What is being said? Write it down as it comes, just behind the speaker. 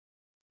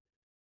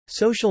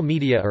Social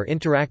media are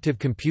interactive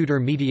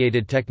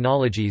computer-mediated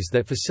technologies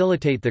that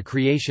facilitate the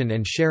creation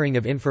and sharing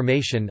of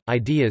information,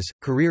 ideas,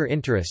 career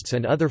interests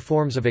and other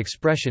forms of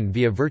expression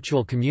via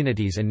virtual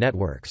communities and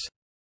networks.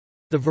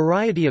 The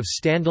variety of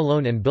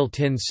standalone and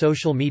built-in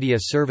social media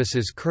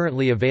services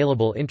currently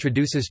available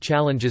introduces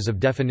challenges of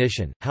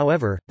definition,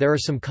 however, there are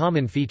some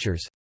common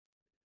features.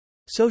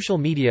 Social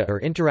media are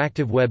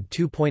interactive Web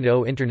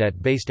 2.0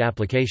 Internet-based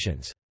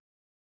applications.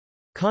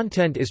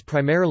 Content is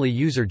primarily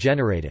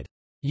user-generated.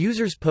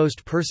 Users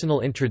post personal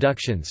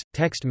introductions,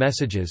 text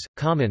messages,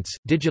 comments,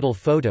 digital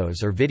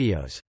photos or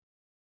videos.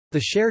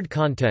 The shared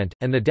content,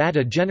 and the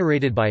data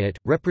generated by it,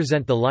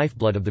 represent the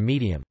lifeblood of the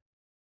medium.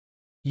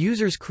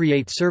 Users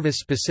create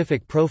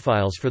service-specific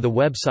profiles for the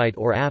website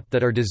or app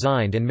that are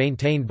designed and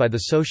maintained by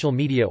the social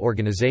media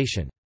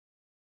organization.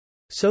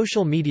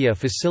 Social media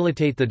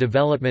facilitate the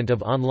development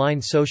of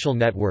online social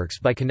networks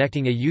by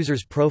connecting a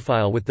user's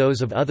profile with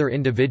those of other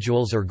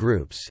individuals or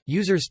groups.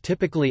 Users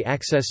typically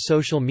access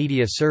social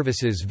media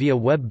services via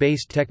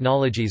web-based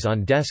technologies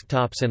on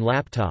desktops and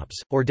laptops,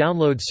 or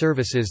download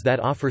services that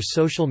offer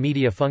social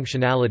media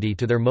functionality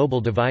to their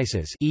mobile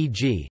devices,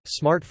 e.g.,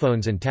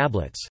 smartphones and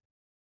tablets.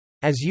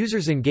 As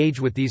users engage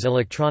with these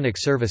electronic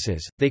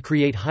services, they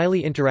create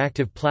highly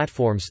interactive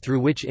platforms through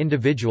which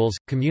individuals,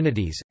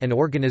 communities, and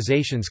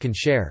organizations can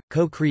share,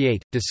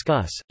 co-create,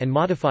 discuss, and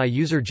modify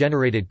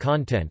user-generated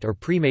content or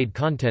pre-made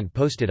content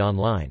posted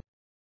online.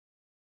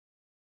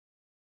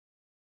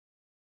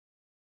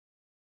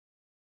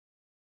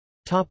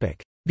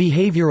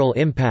 Behavioral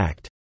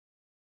impact.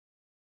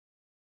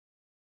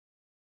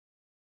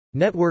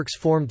 Networks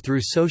formed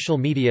through social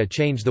media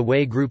change the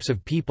way groups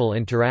of people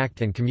interact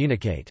and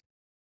communicate.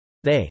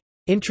 They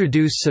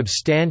introduce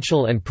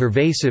substantial and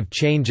pervasive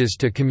changes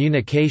to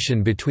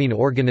communication between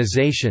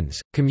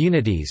organizations,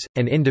 communities,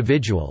 and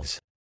individuals.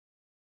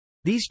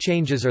 These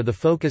changes are the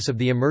focus of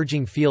the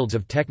emerging fields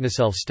of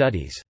technoself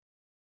studies.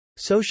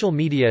 Social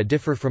media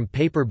differ from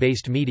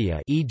paper-based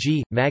media,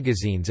 e.g.,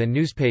 magazines and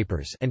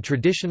newspapers, and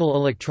traditional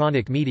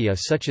electronic media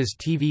such as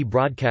TV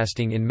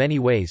broadcasting in many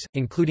ways,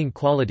 including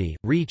quality,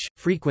 reach,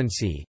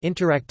 frequency,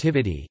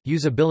 interactivity,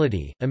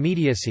 usability,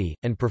 immediacy,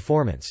 and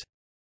performance.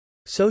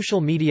 Social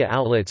media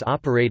outlets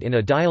operate in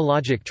a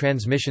dialogic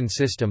transmission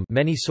system,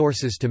 many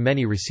sources to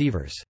many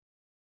receivers.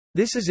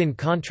 This is in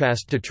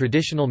contrast to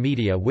traditional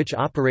media which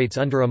operates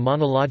under a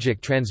monologic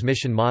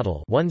transmission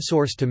model, one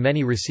source to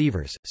many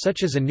receivers,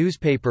 such as a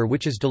newspaper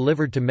which is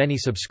delivered to many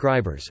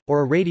subscribers, or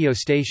a radio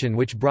station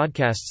which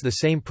broadcasts the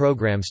same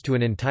programs to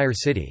an entire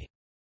city.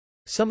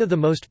 Some of the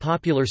most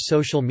popular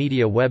social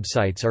media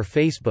websites are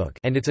Facebook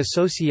and its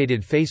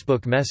associated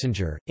Facebook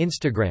Messenger,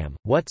 Instagram,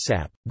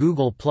 WhatsApp,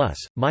 Google+,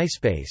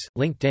 MySpace,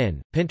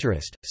 LinkedIn,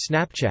 Pinterest,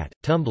 Snapchat,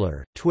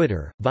 Tumblr,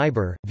 Twitter,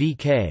 Viber,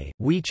 VK,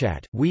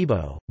 WeChat,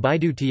 Weibo,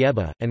 Baidu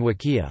Tieba, and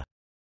Wikia.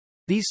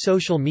 These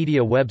social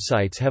media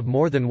websites have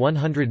more than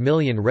 100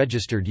 million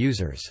registered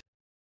users.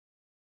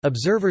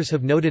 Observers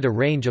have noted a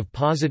range of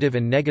positive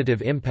and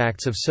negative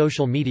impacts of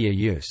social media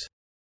use.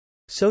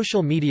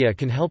 Social media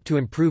can help to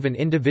improve an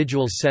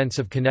individual's sense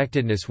of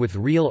connectedness with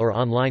real or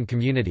online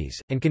communities,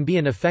 and can be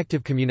an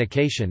effective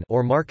communication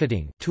or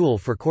marketing tool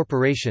for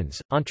corporations,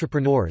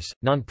 entrepreneurs,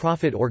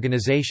 nonprofit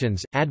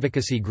organizations,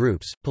 advocacy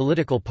groups,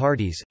 political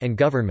parties, and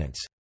governments.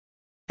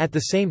 At the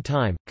same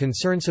time,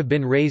 concerns have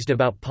been raised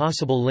about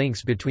possible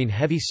links between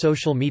heavy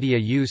social media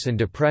use and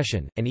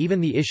depression, and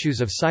even the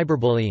issues of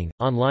cyberbullying,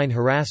 online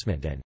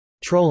harassment and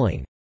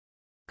trolling.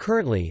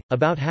 Currently,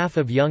 about half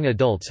of young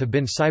adults have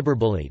been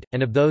cyberbullied,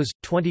 and of those,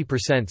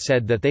 20%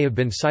 said that they have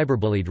been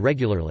cyberbullied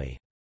regularly.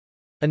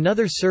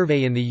 Another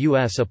survey in the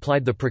U.S.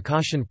 applied the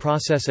precaution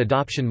process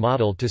adoption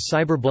model to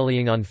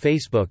cyberbullying on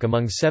Facebook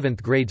among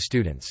 7th-grade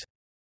students.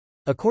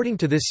 According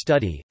to this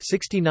study,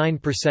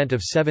 69%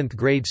 of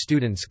 7th-grade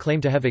students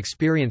claim to have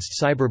experienced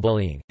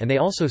cyberbullying, and they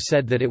also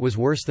said that it was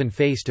worse than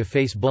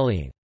face-to-face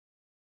bullying.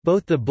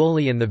 Both the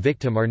bully and the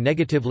victim are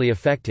negatively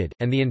affected,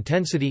 and the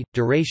intensity,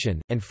 duration,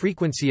 and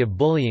frequency of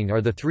bullying are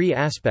the three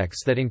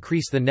aspects that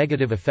increase the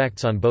negative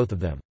effects on both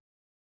of them.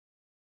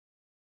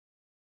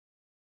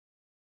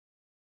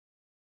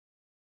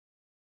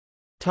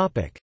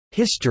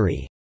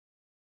 History.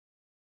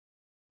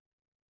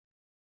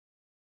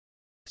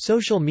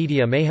 Social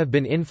media may have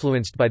been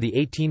influenced by the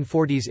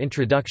 1840s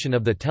introduction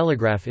of the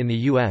telegraph in the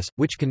U.S.,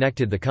 which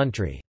connected the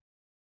country.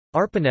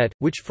 ARPANET,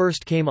 which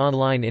first came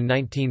online in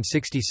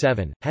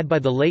 1967, had by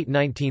the late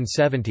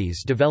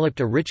 1970s developed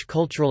a rich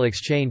cultural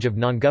exchange of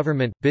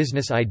non-government,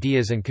 business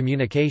ideas and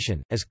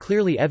communication, as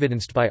clearly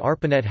evidenced by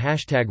ARPANET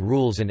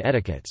 #rules and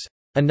etiquettes.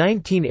 A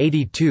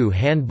 1982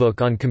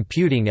 handbook on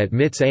computing at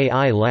MIT's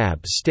AI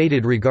lab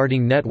stated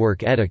regarding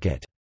network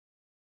etiquette,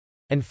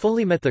 and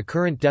fully met the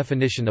current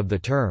definition of the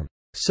term,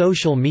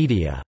 social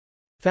media,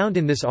 found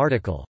in this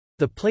article.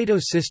 The Plato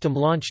system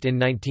launched in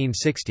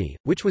 1960,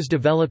 which was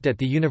developed at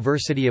the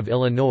University of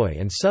Illinois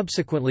and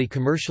subsequently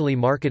commercially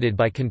marketed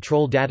by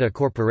Control Data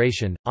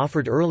Corporation,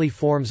 offered early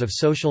forms of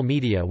social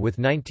media with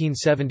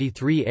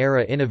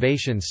 1973-era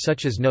innovations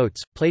such as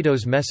Notes,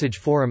 Plato's message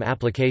forum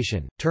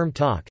application, Term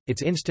Talk,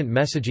 its instant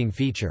messaging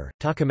feature,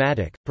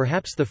 Talkomatic,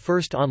 perhaps the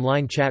first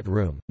online chat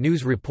room,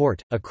 News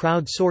Report, a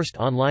crowd-sourced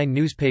online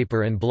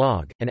newspaper and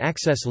blog, and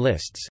Access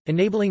Lists,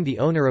 enabling the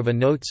owner of a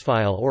Notes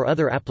file or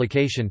other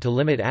application to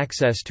limit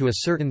access to a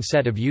certain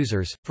set of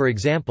users, for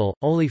example,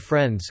 only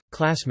friends,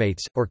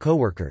 classmates, or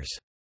coworkers.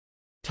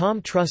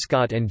 Tom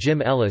Truscott and Jim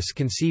Ellis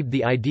conceived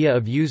the idea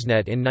of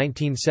Usenet in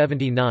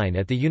 1979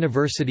 at the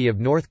University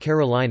of North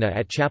Carolina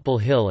at Chapel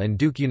Hill and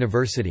Duke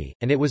University,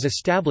 and it was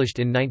established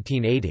in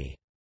 1980.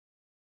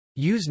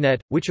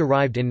 Usenet, which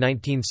arrived in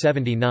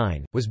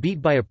 1979, was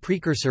beat by a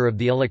precursor of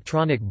the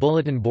Electronic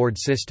Bulletin Board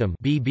System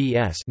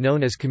 (BBS)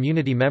 known as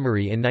Community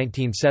Memory in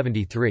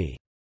 1973.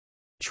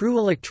 True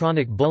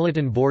electronic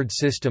bulletin board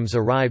systems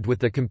arrived with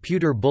the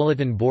Computer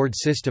Bulletin Board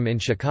System in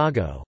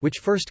Chicago, which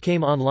first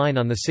came online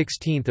on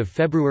 16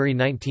 February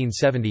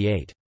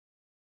 1978.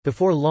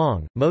 Before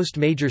long, most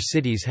major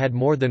cities had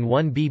more than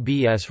one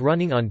BBS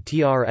running on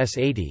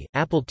TRS-80,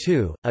 Apple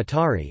II,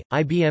 Atari,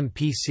 IBM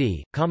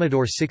PC,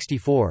 Commodore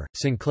 64,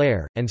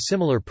 Sinclair, and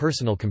similar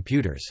personal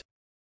computers.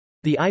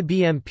 The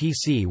IBM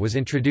PC was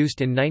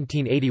introduced in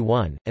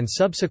 1981, and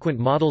subsequent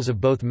models of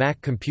both Mac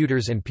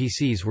computers and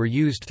PCs were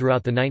used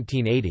throughout the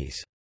 1980s.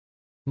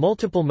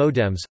 Multiple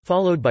modems,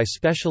 followed by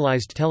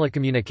specialized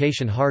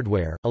telecommunication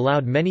hardware,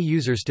 allowed many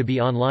users to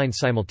be online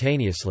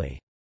simultaneously.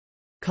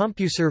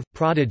 CompuServe,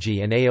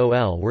 Prodigy and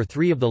AOL were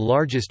three of the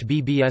largest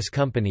BBS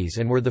companies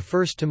and were the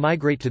first to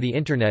migrate to the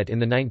Internet in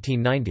the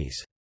 1990s.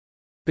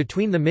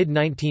 Between the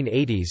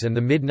mid-1980s and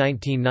the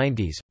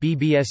mid-1990s,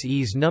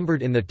 BBSEs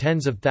numbered in the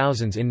tens of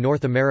thousands in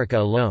North America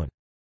alone.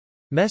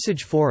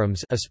 Message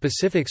forums, a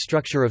specific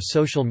structure of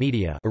social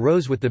media,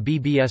 arose with the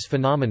BBS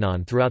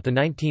phenomenon throughout the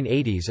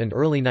 1980s and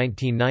early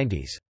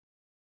 1990s.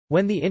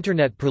 When the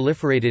Internet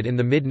proliferated in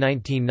the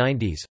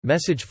mid-1990s,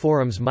 message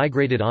forums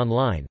migrated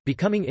online,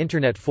 becoming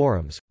Internet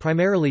forums,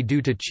 primarily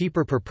due to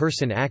cheaper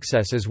per-person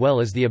access as well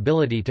as the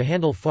ability to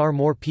handle far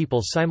more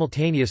people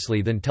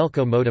simultaneously than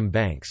telco modem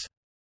banks.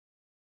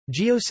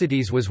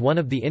 GeoCities was one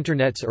of the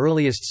Internet's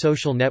earliest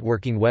social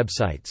networking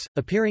websites,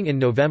 appearing in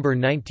November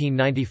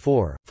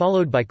 1994,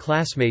 followed by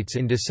Classmates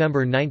in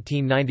December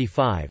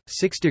 1995,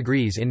 6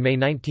 Degrees in May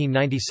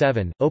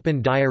 1997,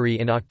 Open Diary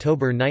in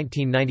October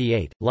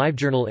 1998,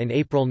 LiveJournal in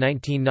April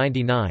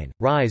 1999,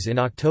 Rise in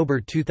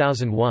October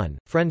 2001,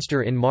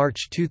 Friendster in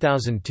March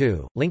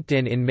 2002,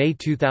 LinkedIn in May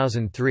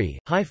 2003,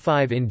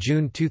 Hi5 in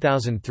June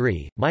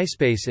 2003,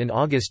 MySpace in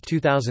August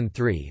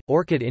 2003,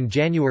 Orkut in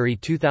January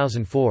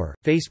 2004,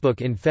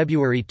 Facebook in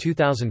February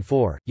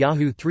 2004,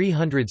 Yahoo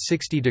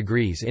 360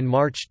 Degrees in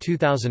March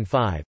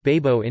 2005,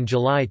 Bebo in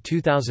July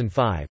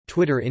 2005,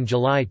 Twitter in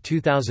July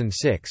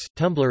 2006,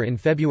 Tumblr in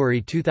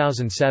February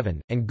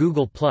 2007, and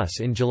Google+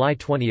 in July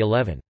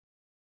 2011.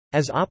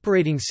 As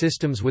operating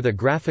systems with a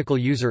graphical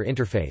user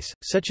interface,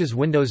 such as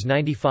Windows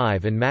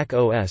 95 and Mac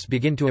OS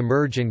begin to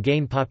emerge and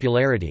gain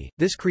popularity,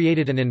 this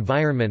created an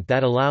environment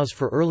that allows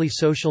for early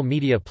social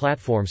media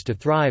platforms to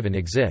thrive and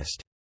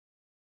exist.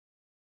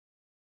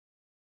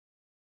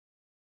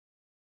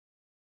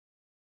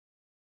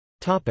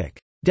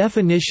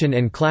 Definition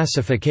and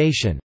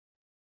classification.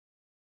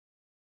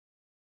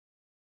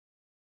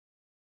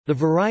 The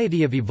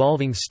variety of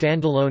evolving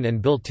standalone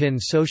and built-in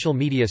social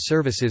media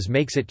services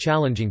makes it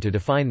challenging to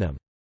define them.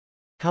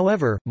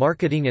 However,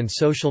 marketing and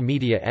social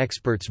media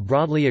experts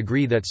broadly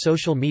agree that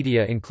social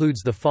media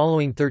includes the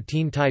following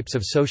 13 types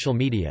of social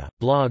media: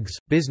 blogs,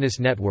 business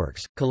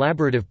networks,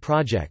 collaborative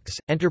projects,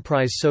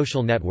 enterprise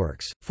social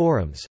networks,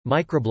 forums,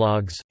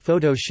 microblogs,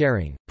 photo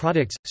sharing,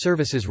 products,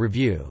 services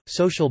review,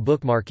 social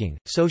bookmarking,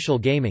 social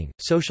gaming,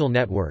 social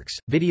networks,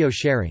 video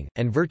sharing,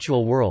 and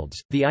virtual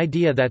worlds. The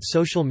idea that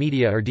social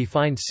media are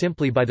defined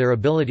simply by their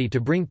ability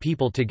to bring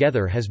people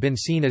together has been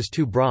seen as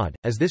too broad,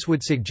 as this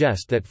would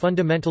suggest that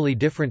fundamentally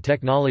different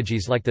technologies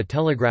like the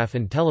telegraph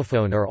and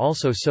telephone are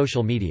also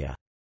social media.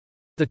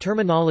 The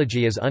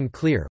terminology is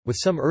unclear, with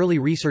some early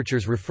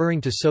researchers referring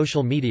to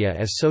social media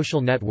as social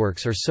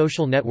networks or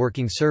social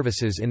networking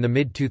services in the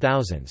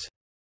mid-2000s.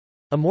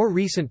 A more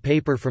recent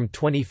paper from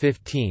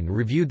 2015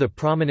 reviewed the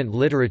prominent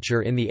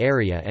literature in the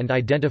area and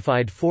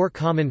identified 4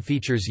 common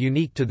features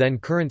unique to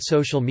then-current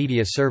social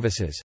media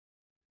services.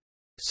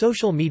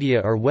 Social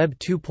media are Web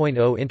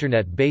 2.0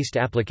 Internet-based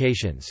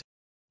applications.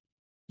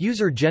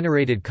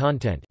 User-generated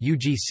content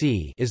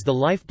 (UGC) is the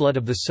lifeblood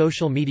of the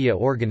social media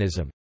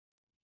organism.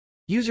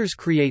 Users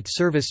create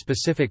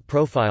service-specific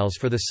profiles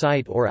for the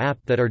site or app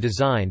that are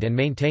designed and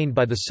maintained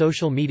by the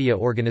social media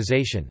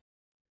organization.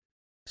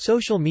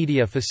 Social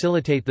media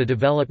facilitate the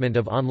development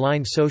of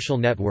online social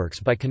networks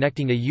by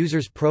connecting a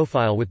user's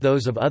profile with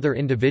those of other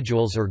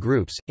individuals or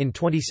groups. In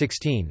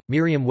 2016,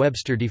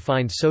 Merriam-Webster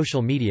defined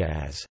social media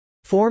as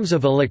Forms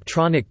of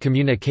electronic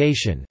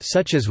communication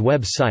such as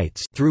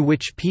websites through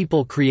which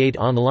people create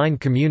online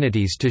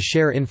communities to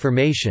share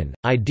information,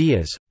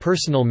 ideas,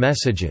 personal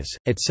messages,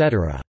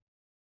 etc.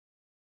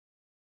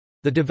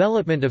 The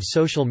development of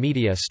social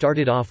media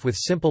started off with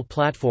simple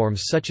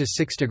platforms such as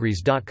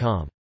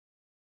 6degrees.com.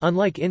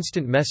 Unlike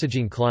instant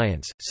messaging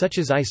clients, such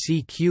as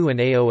ICQ and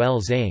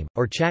AOL's AIM,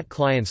 or chat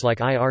clients like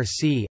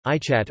IRC,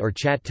 iChat or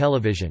Chat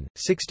Television,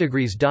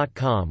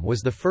 6degrees.com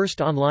was the first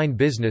online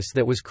business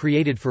that was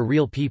created for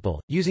real people,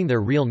 using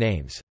their real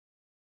names.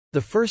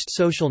 The first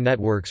social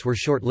networks were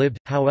short-lived,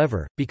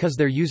 however, because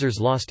their users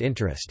lost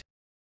interest.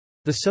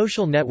 The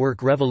social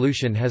network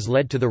revolution has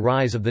led to the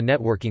rise of the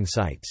networking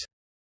sites.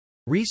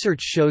 Research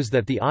shows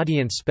that the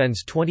audience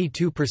spends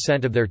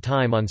 22% of their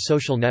time on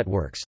social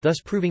networks, thus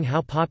proving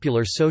how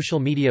popular social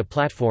media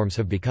platforms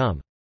have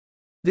become.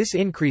 This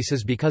increase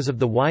is because of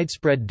the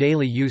widespread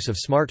daily use of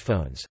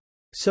smartphones.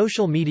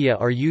 Social media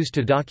are used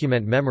to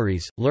document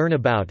memories, learn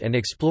about and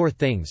explore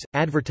things,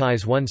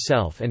 advertise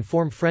oneself and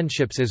form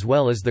friendships, as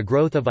well as the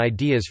growth of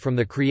ideas from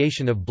the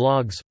creation of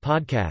blogs,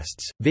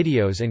 podcasts,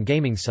 videos and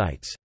gaming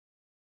sites.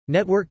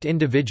 Networked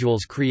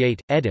individuals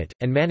create, edit,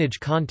 and manage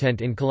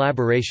content in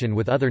collaboration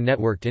with other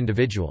networked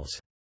individuals.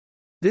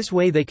 This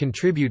way they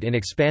contribute in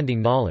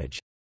expanding knowledge.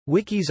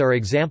 Wikis are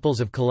examples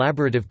of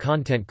collaborative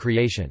content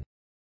creation.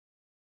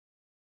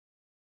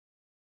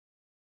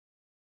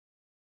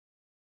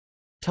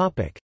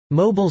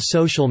 Mobile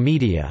social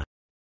media.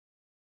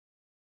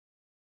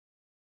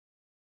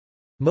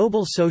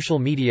 Mobile social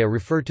media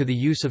refer to the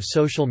use of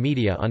social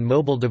media on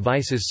mobile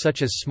devices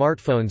such as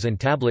smartphones and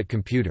tablet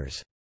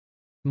computers.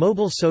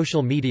 Mobile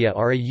social media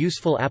are a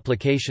useful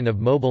application of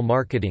mobile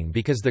marketing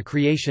because the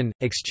creation,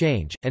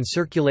 exchange, and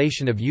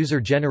circulation of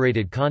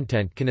user-generated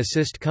content can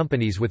assist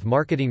companies with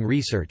marketing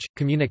research,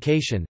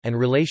 communication, and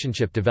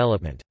relationship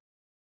development.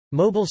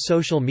 Mobile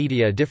social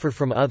media differ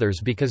from others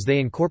because they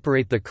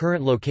incorporate the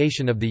current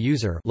location of the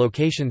user,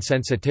 location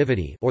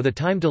sensitivity, or the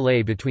time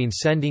delay between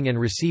sending and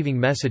receiving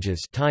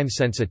messages, time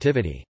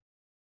sensitivity.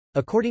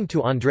 According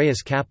to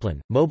Andreas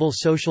Kaplan, mobile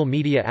social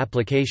media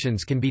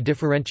applications can be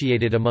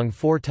differentiated among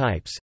 4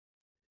 types.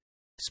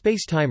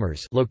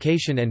 Spacetimers,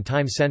 location and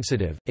time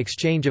sensitive,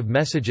 exchange of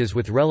messages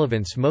with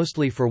relevance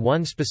mostly for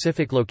one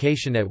specific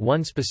location at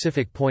one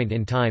specific point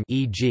in time,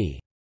 e.g.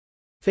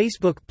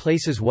 Facebook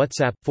Places,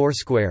 WhatsApp,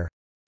 Foursquare.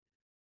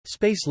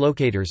 Space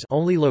locators,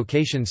 only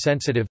location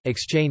sensitive,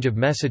 exchange of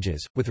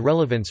messages, with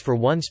relevance for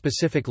one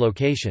specific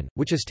location,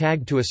 which is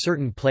tagged to a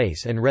certain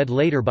place and read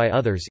later by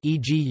others,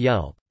 e.g.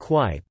 Yelp,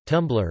 Quip,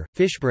 Tumblr,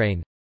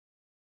 Fishbrain.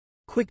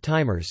 Quick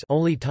timers,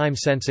 only time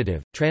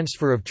sensitive,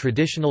 transfer of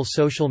traditional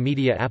social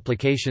media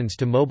applications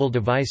to mobile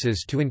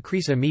devices to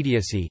increase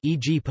immediacy,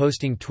 e.g.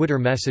 posting Twitter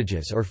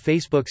messages or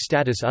Facebook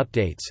status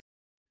updates.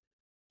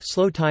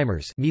 Slow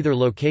timers, neither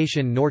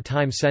location nor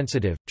time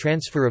sensitive,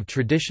 transfer of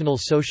traditional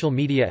social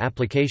media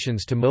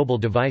applications to mobile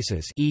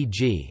devices,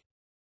 e.g.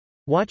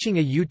 watching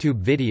a YouTube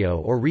video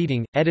or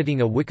reading,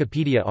 editing a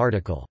Wikipedia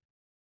article.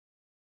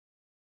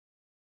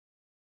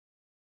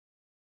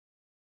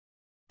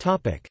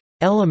 Topic: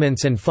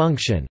 Elements and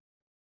function.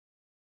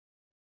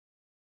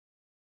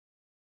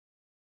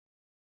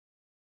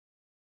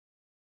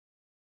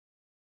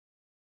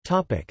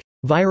 Topic: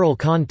 Viral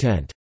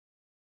content.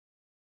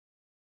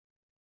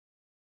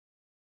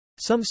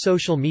 Some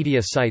social media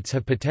sites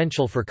have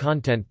potential for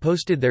content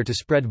posted there to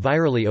spread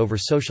virally over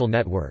social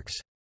networks.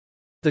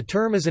 The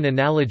term is an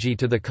analogy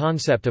to the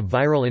concept of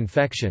viral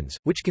infections,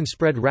 which can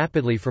spread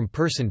rapidly from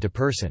person to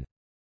person.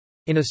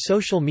 In a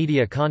social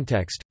media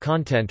context,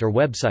 content or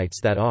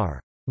websites that are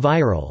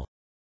viral,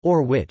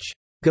 or which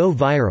go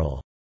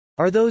viral,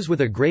 are those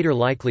with a greater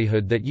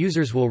likelihood that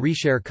users will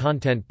reshare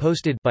content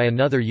posted by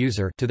another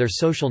user to their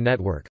social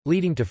network,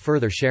 leading to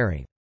further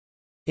sharing.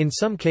 In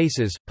some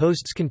cases,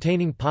 posts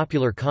containing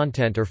popular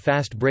content or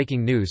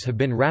fast-breaking news have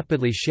been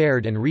rapidly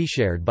shared and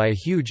reshared by a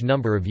huge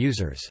number of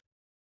users.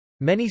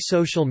 Many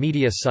social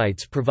media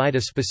sites provide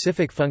a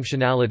specific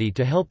functionality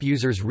to help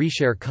users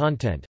reshare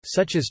content,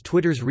 such as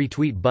Twitter's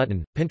retweet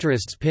button,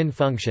 Pinterest's pin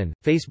function,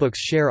 Facebook's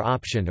share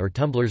option or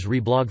Tumblr's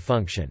reblog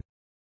function.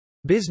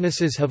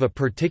 Businesses have a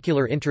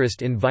particular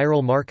interest in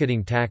viral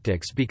marketing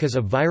tactics because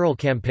a viral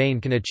campaign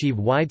can achieve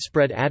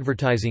widespread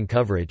advertising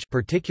coverage,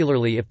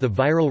 particularly if the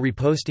viral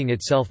reposting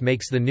itself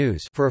makes the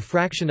news, for a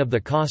fraction of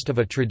the cost of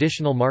a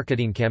traditional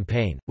marketing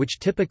campaign, which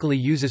typically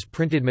uses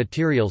printed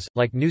materials,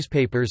 like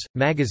newspapers,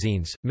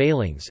 magazines,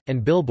 mailings,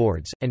 and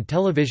billboards, and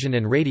television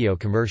and radio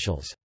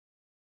commercials.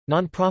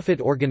 Nonprofit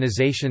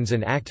organizations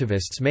and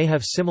activists may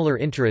have similar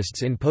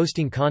interests in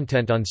posting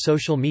content on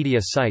social media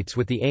sites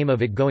with the aim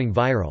of it going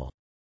viral.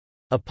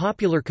 A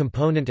popular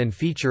component and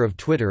feature of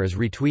Twitter is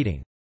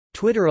retweeting.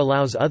 Twitter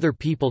allows other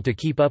people to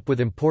keep up with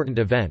important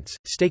events,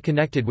 stay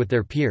connected with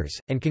their peers,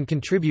 and can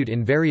contribute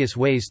in various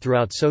ways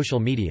throughout social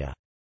media.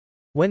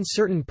 When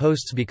certain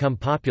posts become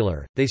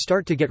popular, they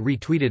start to get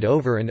retweeted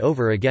over and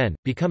over again,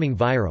 becoming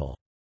viral.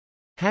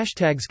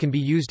 Hashtags can be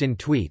used in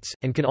tweets,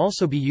 and can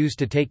also be used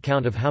to take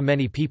count of how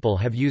many people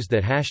have used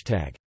that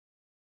hashtag.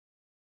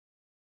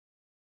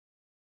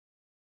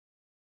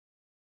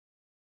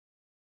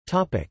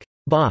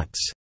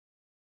 Bots.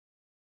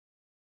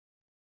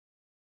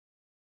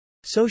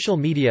 Social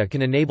media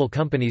can enable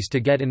companies to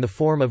get in the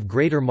form of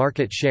greater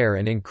market share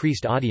and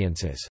increased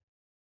audiences.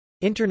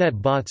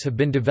 Internet bots have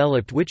been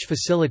developed which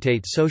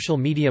facilitate social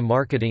media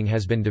marketing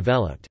has been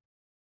developed.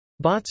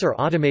 Bots are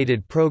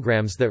automated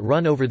programs that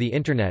run over the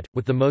Internet,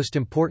 with the most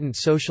important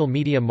social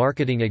media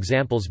marketing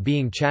examples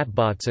being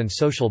chatbots and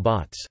social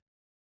bots.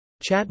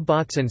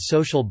 Chatbots and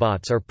social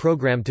bots are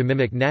programmed to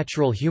mimic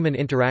natural human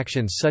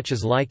interactions such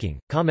as liking,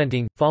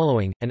 commenting,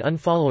 following, and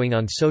unfollowing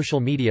on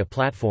social media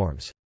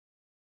platforms.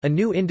 A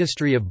new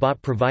industry of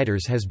bot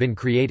providers has been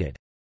created.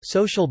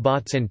 Social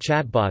bots and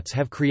chatbots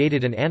have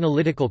created an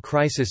analytical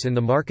crisis in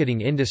the marketing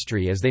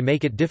industry as they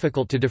make it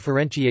difficult to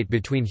differentiate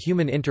between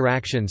human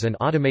interactions and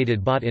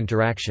automated bot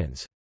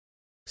interactions.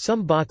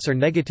 Some bots are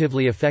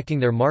negatively affecting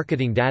their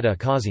marketing data,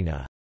 causing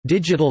a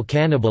digital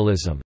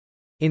cannibalism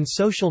in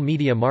social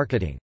media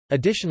marketing.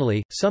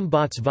 Additionally, some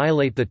bots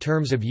violate the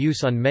terms of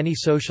use on many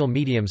social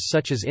mediums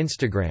such as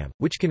Instagram,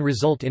 which can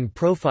result in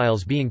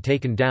profiles being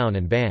taken down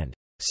and banned.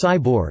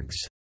 Cyborgs,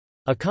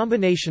 a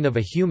combination of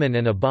a human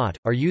and a bot,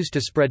 are used to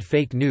spread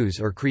fake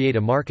news or create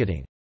a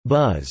marketing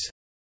buzz.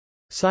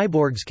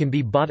 Cyborgs can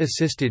be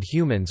bot-assisted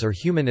humans or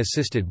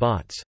human-assisted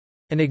bots.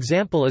 An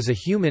example is a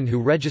human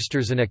who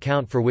registers an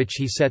account for which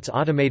he sets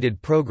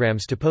automated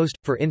programs to post,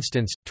 for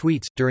instance,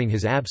 tweets, during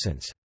his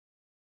absence.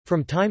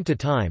 From time to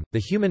time, the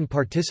human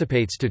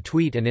participates to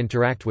tweet and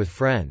interact with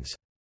friends.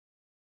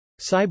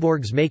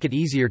 Cyborgs make it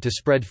easier to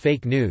spread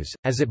fake news,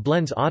 as it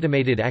blends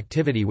automated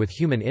activity with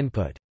human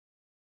input.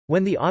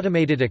 When the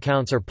automated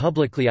accounts are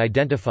publicly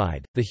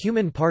identified, the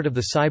human part of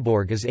the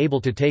cyborg is able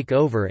to take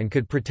over and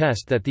could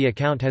protest that the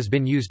account has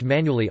been used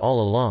manually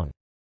all along.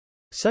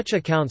 Such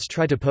accounts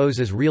try to pose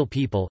as real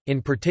people,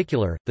 in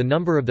particular, the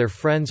number of their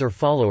friends or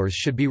followers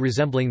should be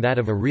resembling that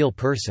of a real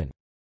person.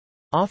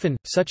 Often,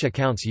 such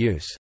accounts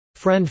use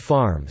friend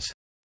farms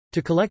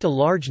to collect a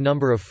large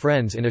number of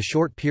friends in a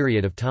short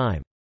period of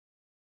time.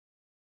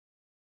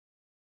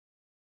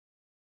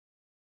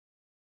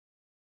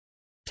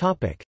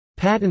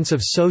 Patents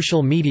of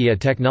social media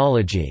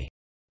technology.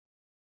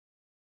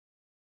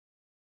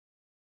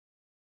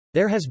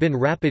 There has been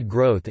rapid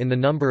growth in the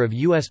number of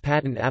U.S.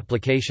 patent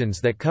applications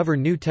that cover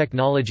new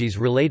technologies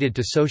related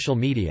to social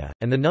media,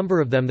 and the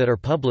number of them that are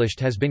published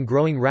has been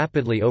growing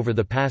rapidly over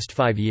the past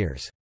 5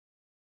 years.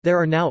 There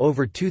are now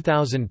over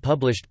 2,000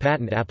 published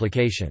patent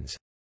applications.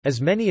 As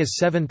many as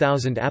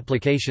 7,000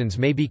 applications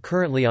may be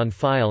currently on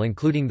file,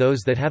 including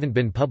those that haven't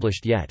been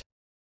published yet.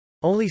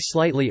 Only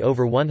slightly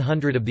over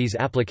 100 of these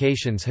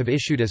applications have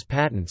issued as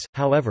patents,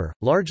 however,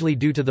 largely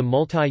due to the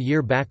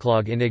multi-year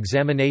backlog in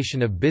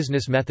examination of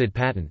business method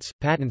patents,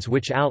 patents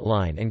which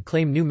outline and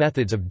claim new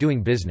methods of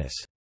doing business.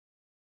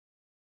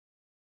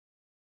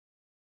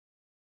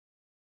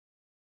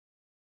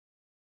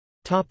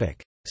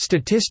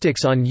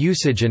 Statistics on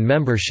usage and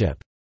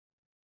membership.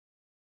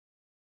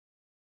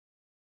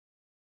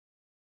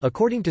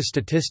 According to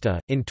Statista,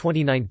 in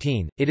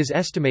 2019, it is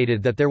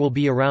estimated that there will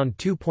be around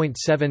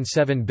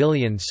 2.77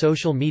 billion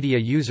social media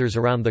users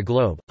around the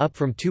globe, up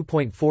from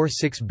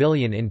 2.46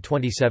 billion in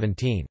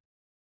 2017.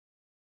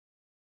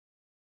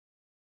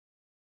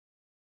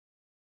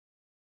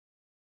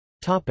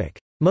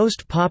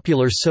 Most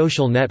popular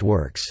social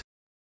networks.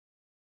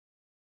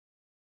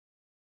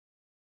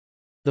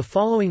 The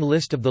following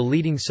list of the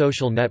leading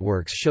social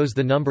networks shows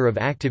the number of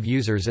active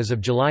users as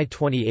of July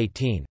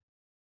 2018.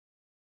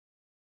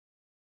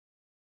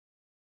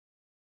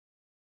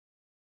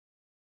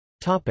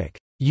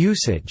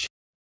 Usage.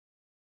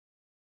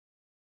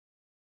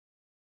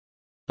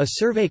 A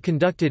survey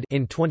conducted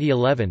in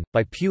 2011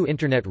 by Pew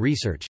Internet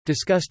Research,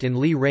 discussed in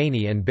Lee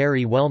Rainey and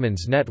Barry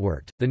Wellman's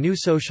Networked, the New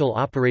Social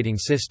Operating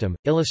System,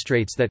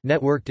 illustrates that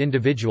networked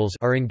individuals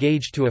are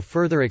engaged to a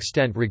further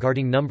extent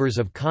regarding numbers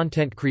of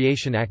content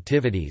creation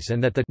activities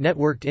and that the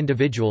networked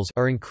individuals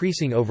are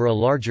increasing over a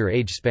larger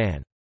age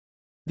span.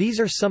 These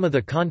are some of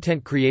the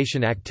content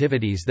creation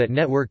activities that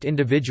networked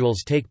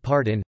individuals take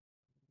part in.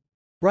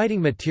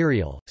 Writing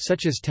material,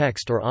 such as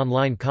text or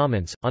online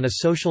comments, on a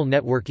social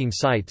networking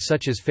site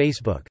such as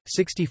Facebook,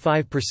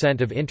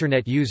 65% of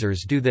Internet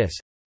users do this.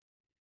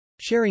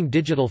 Sharing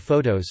digital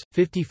photos,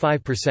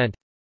 55%.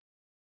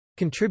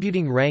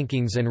 Contributing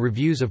rankings and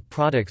reviews of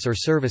products or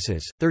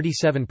services,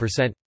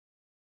 37%.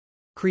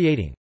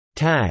 Creating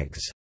tags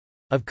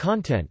of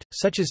content,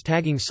 such as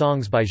tagging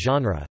songs by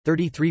genre,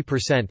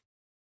 33%.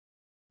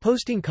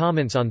 Posting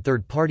comments on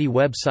third-party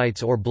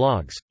websites or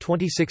blogs,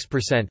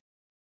 26%.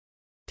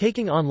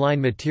 Taking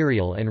online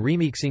material and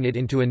remixing it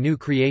into a new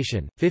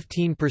creation,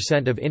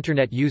 15% of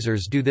Internet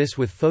users do this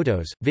with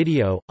photos,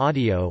 video,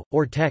 audio,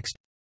 or text.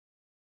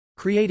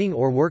 Creating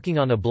or working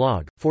on a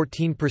blog,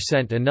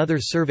 14%. Another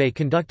survey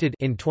conducted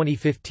in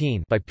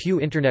 2015 by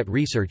Pew Internet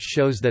Research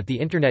shows that the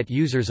Internet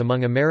users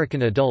among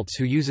American adults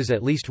who uses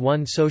at least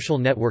one social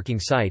networking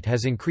site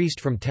has increased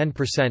from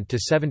 10% to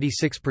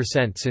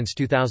 76% since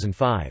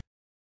 2005.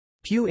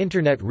 Pew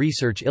Internet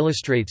Research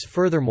illustrates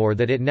furthermore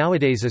that it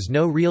nowadays is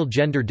no real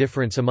gender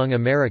difference among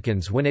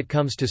Americans when it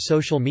comes to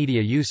social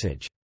media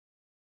usage.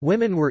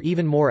 Women were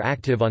even more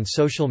active on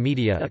social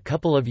media a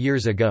couple of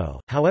years ago,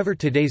 however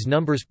today's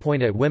numbers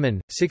point at women,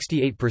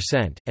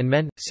 68%, and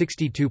men,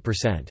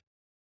 62%.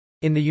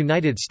 In the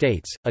United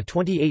States, a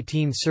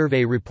 2018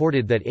 survey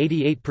reported that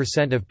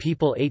 88% of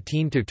people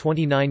 18 to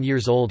 29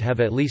 years old have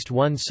at least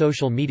one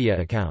social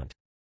media account.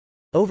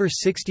 Over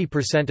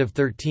 60% of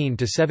 13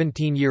 to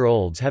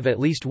 17-year-olds have at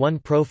least one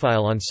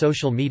profile on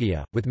social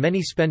media, with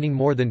many spending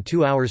more than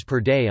 2 hours per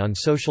day on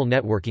social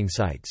networking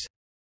sites.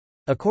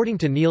 According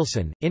to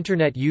Nielsen,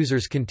 Internet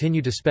users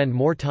continue to spend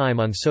more time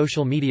on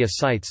social media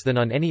sites than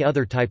on any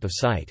other type of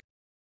site.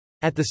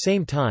 At the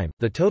same time,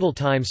 the total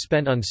time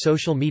spent on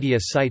social media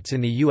sites in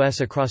the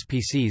U.S. across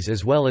PCs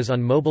as well as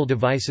on mobile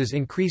devices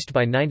increased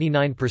by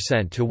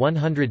 99% to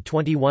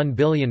 121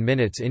 billion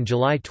minutes in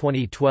July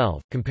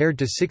 2012, compared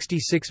to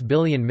 66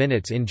 billion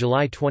minutes in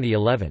July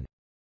 2011.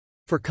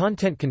 For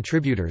content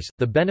contributors,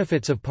 the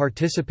benefits of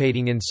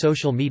participating in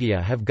social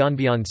media have gone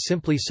beyond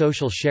simply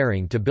social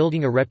sharing to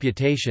building a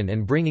reputation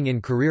and bringing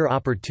in career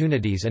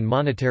opportunities and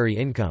monetary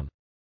income.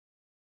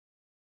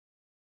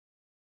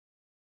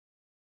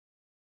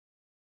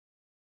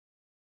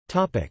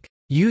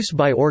 Use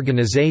by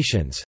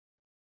organizations.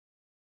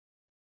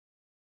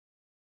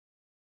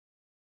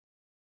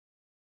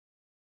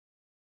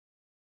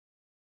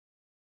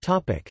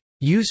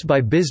 Use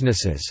by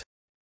businesses.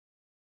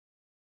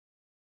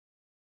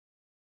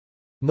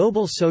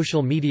 Mobile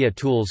social media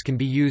tools can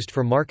be used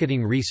for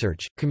marketing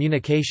research,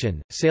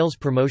 communication, sales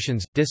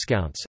promotions,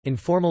 discounts,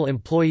 informal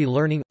employee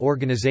learning,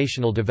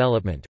 organizational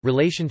development,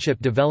 relationship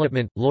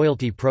development,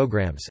 loyalty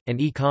programs, and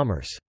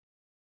e-commerce.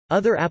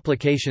 Other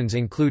applications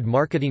include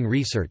marketing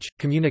research,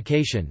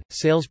 communication,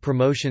 sales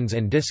promotions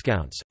and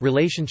discounts,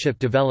 relationship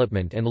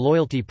development and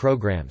loyalty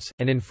programs,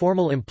 and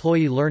informal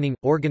employee learning.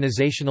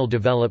 Organizational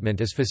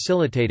development is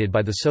facilitated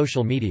by the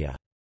social media.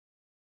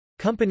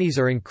 Companies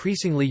are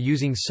increasingly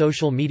using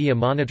social media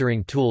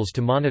monitoring tools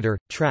to monitor,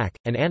 track,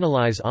 and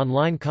analyze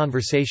online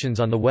conversations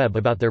on the web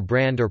about their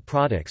brand or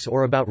products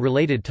or about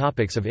related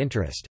topics of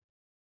interest.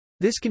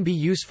 This can be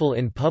useful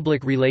in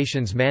public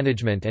relations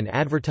management and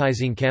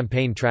advertising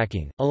campaign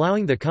tracking,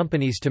 allowing the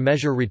companies to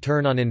measure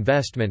return on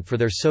investment for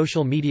their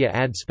social media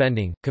ad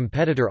spending,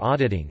 competitor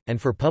auditing,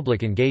 and for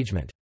public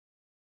engagement.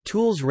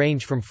 Tools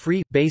range from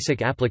free,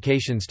 basic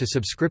applications to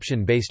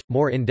subscription-based,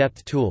 more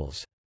in-depth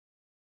tools.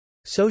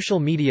 Social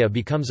media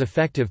becomes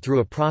effective through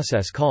a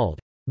process called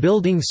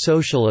building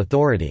social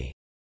authority.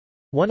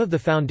 One of the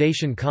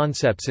foundation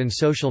concepts in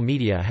social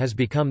media has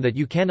become that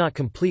you cannot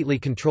completely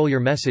control your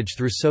message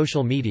through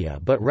social media,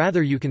 but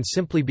rather you can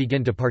simply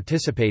begin to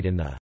participate in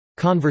the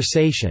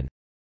conversation,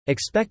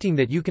 expecting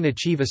that you can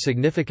achieve a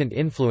significant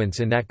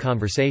influence in that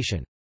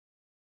conversation.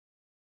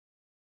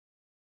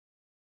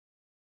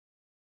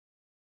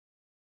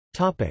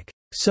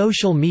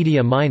 Social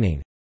media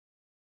mining.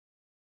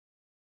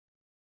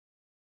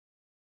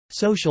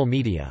 Social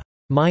media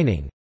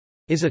mining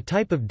is a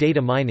type of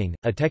data mining,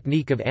 a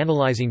technique of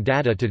analyzing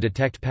data to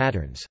detect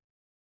patterns.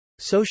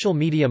 Social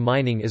media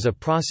mining is a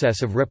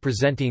process of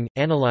representing,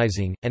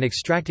 analyzing, and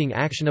extracting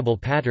actionable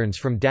patterns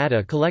from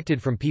data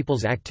collected from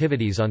people's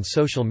activities on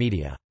social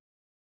media.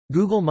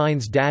 Google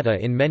mines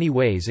data in many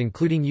ways,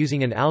 including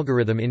using an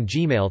algorithm in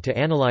Gmail to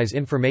analyze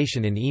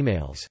information in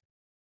emails.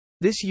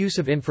 This use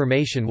of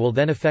information will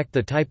then affect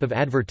the type of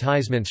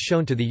advertisements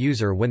shown to the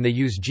user when they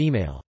use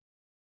Gmail.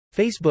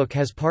 Facebook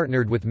has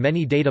partnered with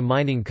many data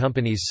mining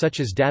companies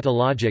such as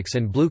Datalogics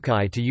and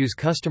Bluekai to use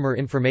customer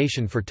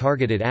information for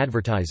targeted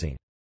advertising.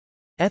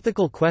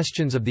 Ethical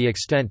questions of the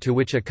extent to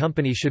which a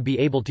company should be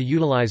able to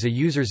utilize a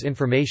user's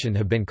information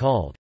have been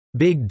called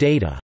big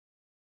data.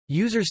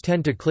 Users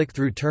tend to click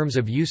through terms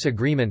of use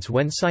agreements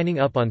when signing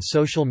up on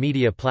social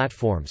media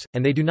platforms,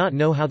 and they do not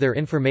know how their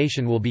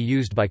information will be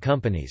used by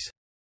companies.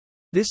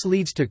 This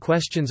leads to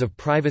questions of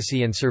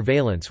privacy and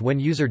surveillance when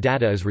user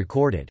data is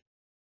recorded.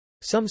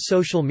 Some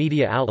social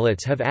media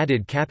outlets have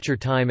added capture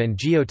time and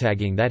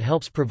geotagging that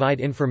helps provide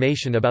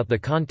information about the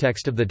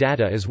context of the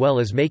data as well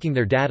as making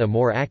their data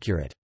more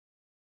accurate.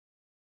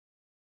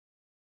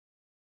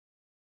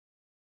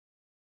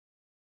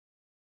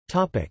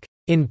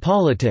 In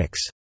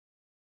politics.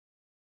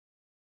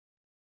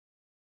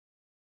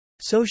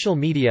 Social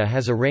media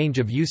has a range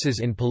of uses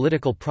in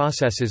political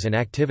processes and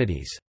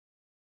activities.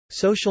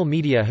 Social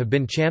media have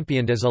been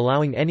championed as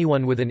allowing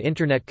anyone with an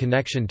internet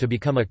connection to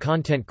become a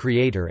content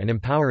creator and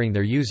empowering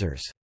their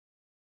users.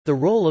 The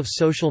role of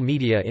social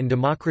media in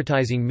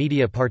democratizing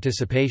media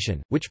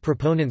participation, which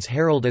proponents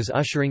herald as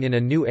ushering in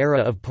a new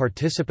era of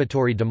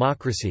participatory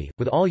democracy,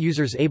 with all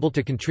users able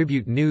to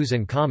contribute news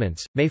and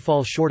comments, may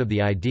fall short of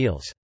the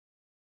ideals.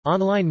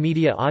 Online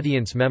media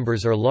audience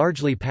members are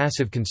largely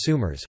passive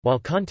consumers, while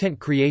content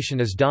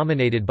creation is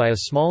dominated by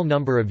a small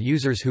number of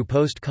users who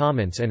post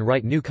comments and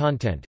write new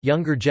content.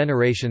 Younger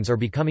generations are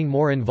becoming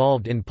more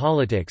involved in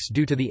politics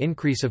due to the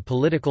increase of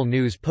political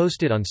news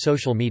posted on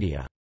social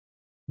media.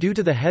 Due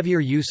to the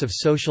heavier use of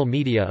social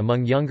media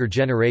among younger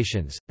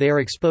generations, they are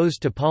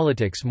exposed to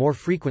politics more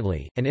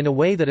frequently, and in a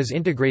way that is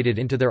integrated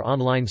into their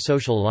online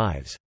social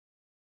lives.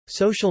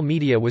 Social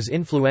media was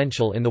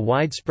influential in the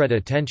widespread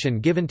attention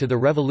given to the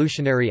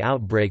revolutionary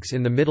outbreaks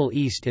in the Middle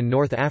East and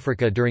North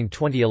Africa during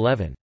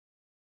 2011.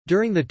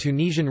 During the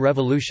Tunisian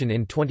Revolution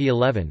in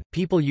 2011,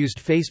 people used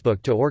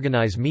Facebook to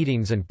organize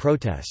meetings and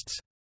protests.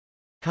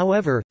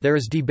 However, there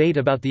is debate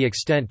about the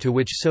extent to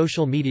which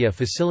social media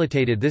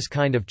facilitated this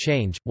kind of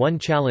change. One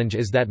challenge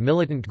is that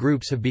militant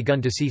groups have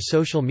begun to see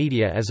social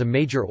media as a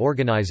major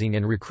organizing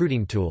and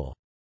recruiting tool.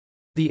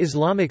 The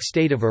Islamic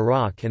State of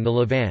Iraq and the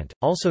Levant,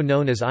 also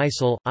known as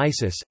ISIL,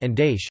 ISIS, and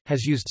Daesh,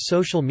 has used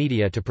social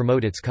media to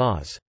promote its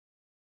cause.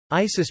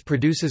 ISIS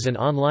produces an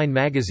online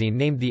magazine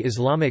named the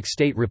Islamic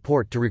State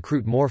Report to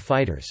recruit more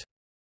fighters.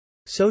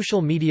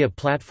 Social media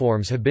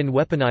platforms have been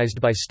weaponized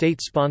by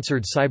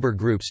state-sponsored cyber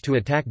groups to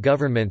attack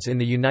governments in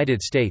the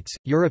United States,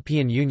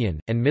 European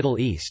Union, and Middle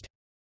East.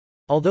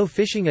 Although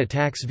phishing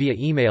attacks via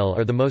email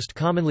are the most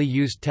commonly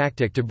used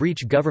tactic to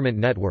breach government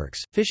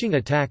networks, phishing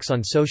attacks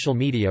on social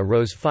media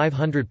rose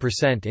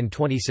 500% in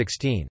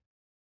 2016.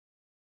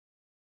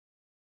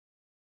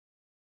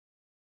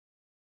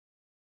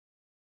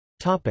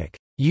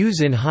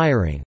 Use in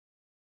hiring.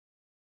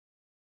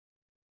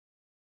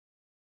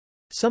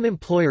 Some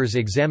employers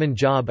examine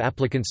job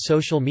applicants'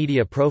 social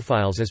media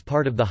profiles as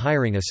part of the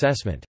hiring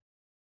assessment.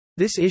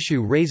 This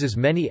issue raises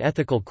many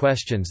ethical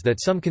questions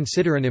that some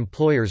consider an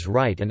employer's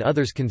right and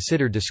others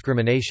consider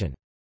discrimination.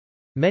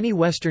 Many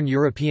Western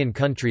European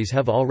countries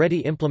have already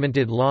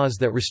implemented laws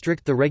that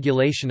restrict the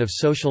regulation of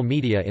social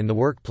media in the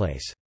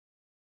workplace.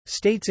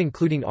 States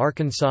including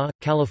Arkansas,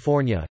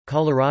 California,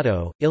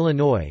 Colorado,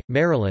 Illinois,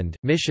 Maryland,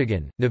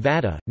 Michigan,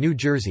 Nevada, New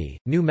Jersey,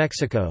 New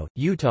Mexico,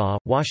 Utah,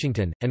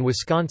 Washington, and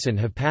Wisconsin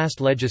have passed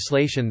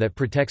legislation that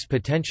protects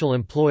potential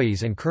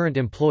employees and current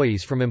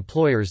employees from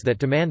employers that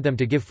demand them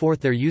to give forth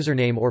their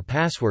username or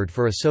password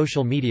for a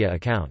social media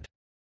account.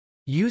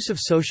 Use of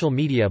social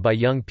media by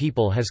young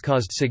people has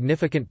caused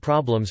significant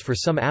problems for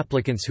some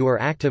applicants who are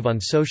active on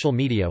social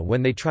media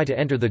when they try to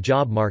enter the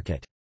job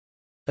market.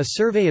 A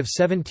survey of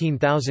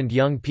 17,000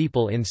 young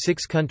people in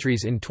 6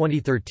 countries in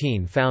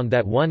 2013 found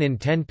that 1 in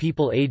 10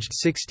 people aged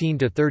 16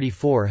 to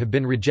 34 have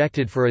been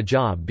rejected for a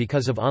job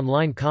because of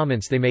online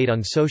comments they made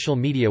on social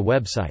media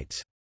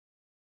websites.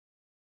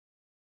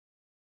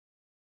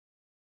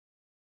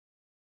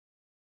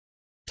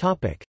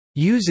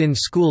 Use in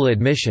school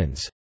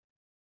admissions.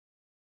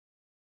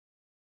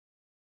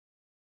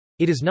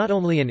 It is not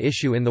only an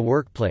issue in the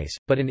workplace,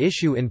 but an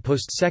issue in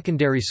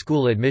post-secondary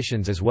school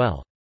admissions as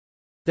well.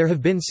 There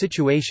have been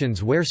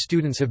situations where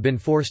students have been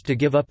forced to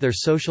give up their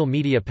social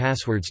media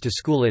passwords to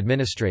school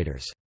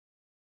administrators.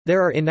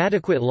 There are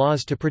inadequate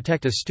laws to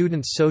protect a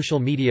student's social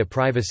media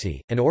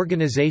privacy, and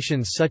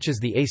organizations such as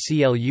the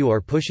ACLU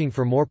are pushing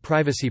for more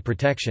privacy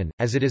protection,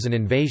 as it is an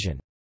invasion.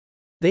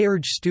 They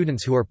urge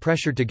students who are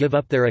pressured to give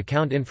up their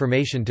account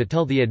information to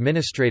tell the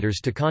administrators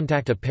to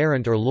contact a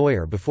parent or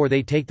lawyer before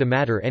they take the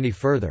matter any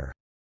further.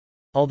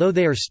 Although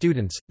they are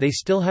students, they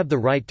still have the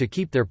right to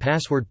keep their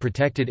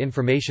password-protected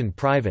information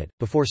private.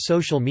 Before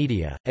social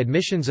media,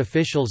 admissions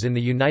officials in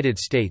the United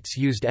States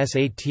used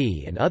SAT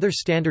and other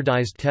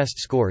standardized test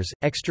scores,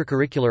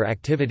 extracurricular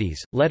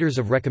activities, letters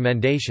of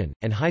recommendation,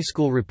 and high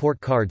school report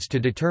cards to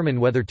determine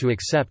whether to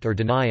accept or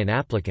deny an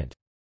applicant.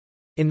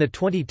 In the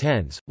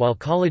 2010s, while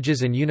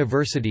colleges and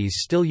universities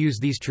still use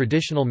these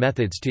traditional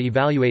methods to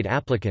evaluate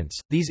applicants,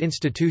 these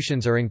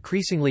institutions are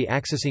increasingly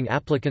accessing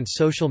applicants'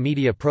 social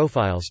media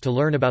profiles to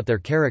learn about their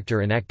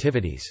character and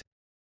activities.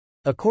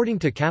 According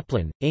to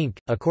Kaplan, Inc.,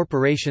 a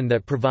corporation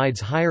that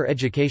provides higher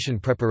education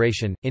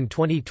preparation, in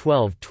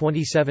 2012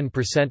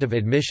 27% of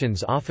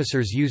admissions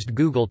officers used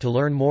Google to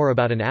learn more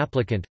about an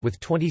applicant, with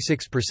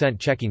 26%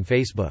 checking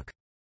Facebook.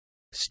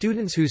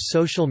 Students whose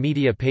social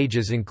media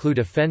pages include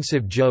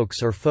offensive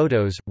jokes or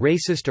photos,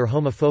 racist or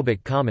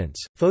homophobic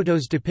comments,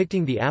 photos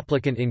depicting the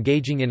applicant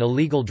engaging in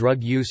illegal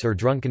drug use or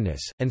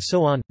drunkenness, and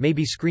so on, may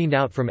be screened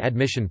out from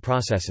admission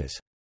processes.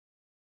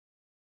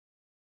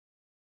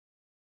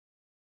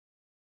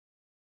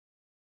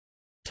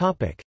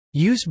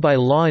 Use by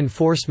law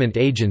enforcement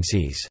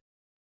agencies.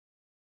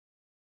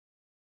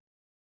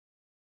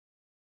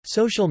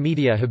 Social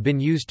media have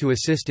been used to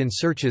assist in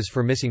searches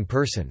for missing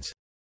persons.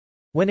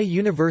 When a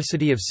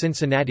University of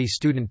Cincinnati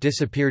student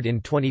disappeared in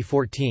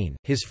 2014,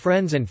 his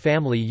friends and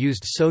family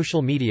used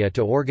social media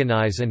to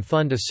organize and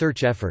fund a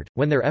search effort.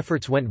 When their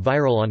efforts went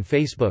viral on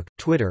Facebook,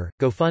 Twitter,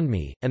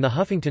 GoFundMe, and the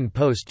Huffington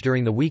Post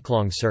during the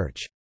week-long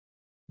search.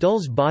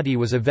 Dull's body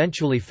was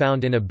eventually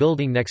found in a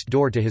building next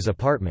door to his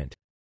apartment.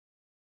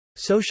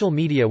 Social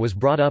media was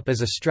brought up as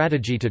a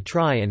strategy to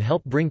try and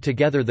help bring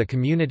together the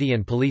community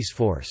and police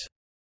force.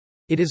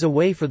 It is a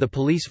way for the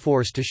police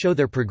force to show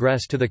their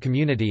progress to the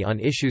community on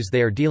issues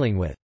they are dealing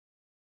with.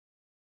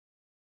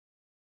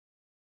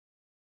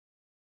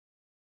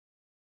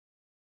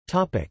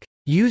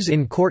 Use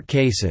in court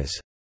cases.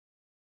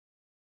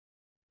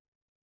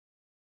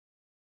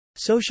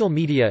 Social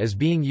media is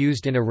being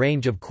used in a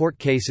range of court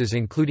cases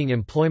including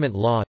employment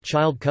law,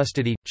 child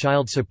custody,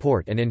 child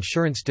support and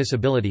insurance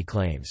disability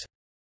claims.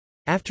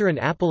 After an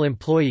Apple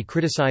employee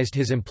criticized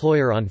his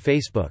employer on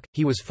Facebook,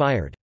 he was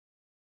fired.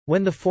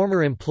 When the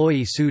former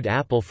employee sued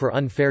Apple for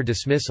unfair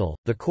dismissal,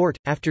 the court,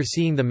 after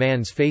seeing the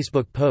man's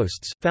Facebook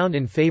posts, found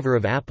in favor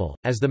of Apple,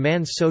 as the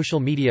man's social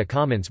media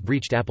comments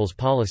breached Apple's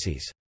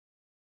policies.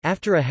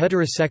 After a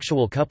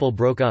heterosexual couple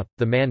broke up,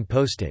 the man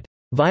posted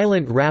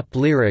violent rap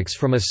lyrics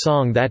from a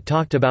song that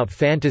talked about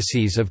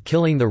fantasies of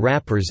killing the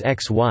rapper's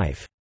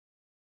ex-wife,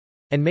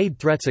 and made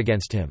threats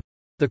against him.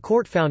 The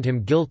court found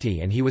him guilty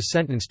and he was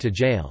sentenced to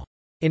jail.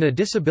 In a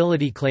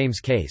disability claims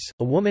case,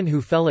 a woman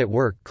who fell at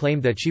work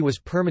claimed that she was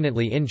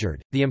permanently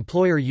injured. The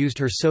employer used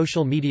her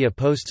social media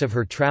posts of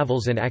her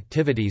travels and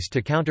activities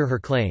to counter her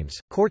claims.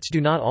 Courts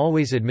do not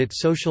always admit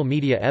social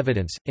media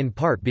evidence, in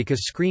part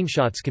because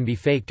screenshots can be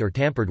faked or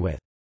tampered with.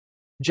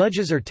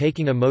 Judges are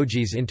taking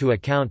emojis into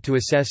account to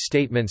assess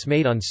statements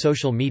made on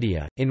social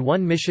media. In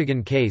one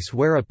Michigan case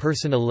where a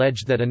person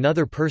alleged that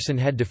another person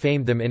had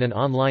defamed them in an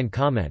online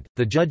comment,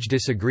 the judge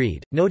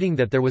disagreed, noting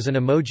that there was an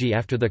emoji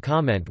after the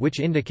comment which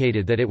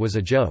indicated that it was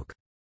a joke.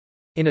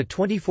 In a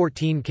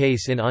 2014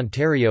 case in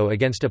Ontario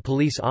against a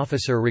police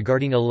officer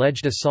regarding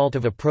alleged assault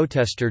of a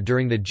protester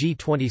during the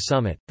G20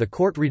 summit, the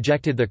court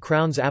rejected the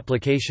Crown's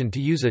application to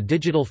use a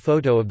digital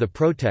photo of the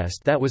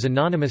protest that was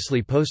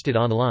anonymously posted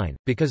online,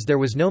 because there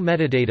was no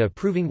metadata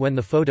proving when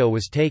the photo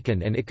was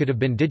taken and it could have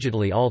been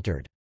digitally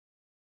altered.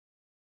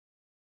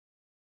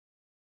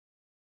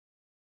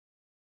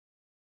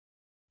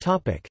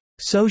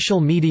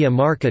 Social media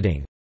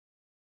marketing.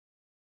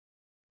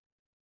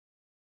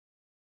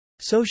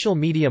 Social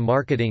media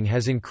marketing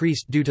has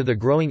increased due to the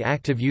growing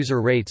active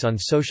user rates on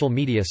social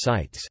media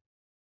sites.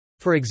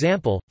 For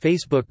example,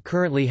 Facebook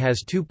currently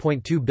has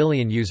 2.2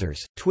 billion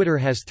users, Twitter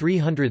has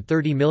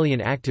 330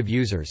 million active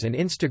users and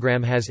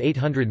Instagram has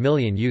 800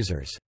 million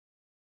users.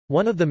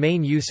 One of the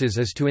main uses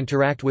is to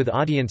interact with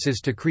audiences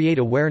to create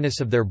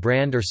awareness of their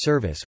brand or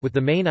service, with the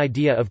main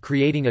idea of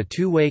creating a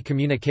two-way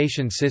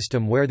communication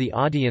system where the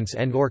audience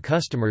and/or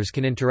customers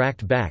can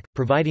interact back.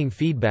 Providing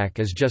feedback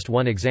is just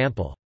one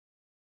example.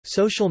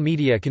 Social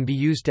media can be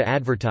used to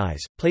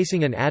advertise.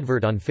 Placing an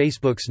advert on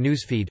Facebook's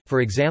newsfeed,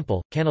 for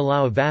example, can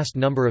allow a vast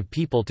number of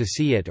people to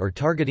see it, or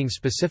targeting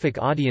specific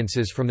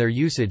audiences from their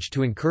usage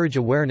to encourage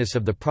awareness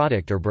of the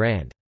product or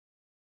brand.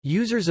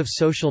 Users of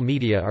social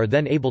media are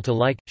then able to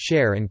like,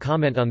 share and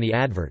comment on the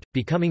advert,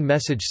 becoming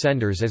message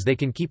senders as they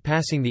can keep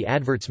passing the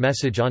advert's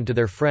message on to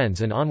their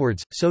friends and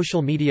onwards.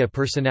 Social media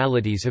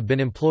personalities have been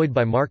employed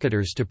by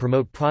marketers to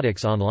promote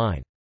products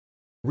online.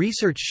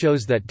 Research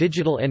shows that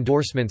digital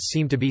endorsements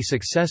seem to be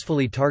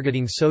successfully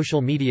targeting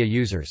social media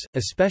users,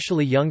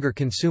 especially younger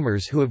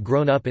consumers who have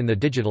grown up in the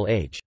digital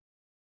age.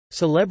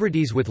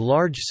 Celebrities with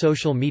large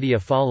social media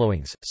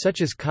followings,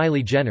 such as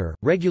Kylie Jenner,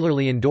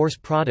 regularly endorse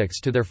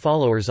products to their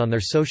followers on their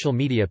social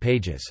media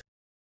pages.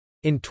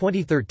 In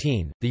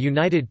 2013, the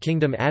United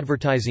Kingdom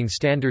Advertising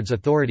Standards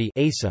Authority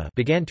 (ASA)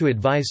 began to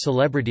advise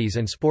celebrities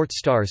and sports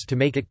stars to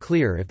make it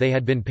clear if they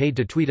had been paid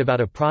to tweet about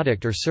a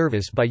product or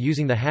service by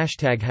using the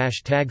hashtag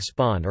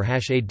 #SPON or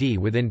 #AD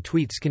within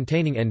tweets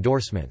containing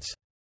endorsements.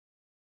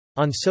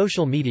 On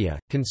social media,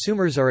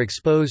 consumers are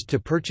exposed to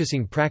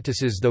purchasing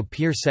practices through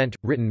peer-sent,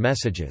 written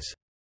messages.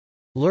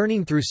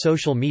 Learning through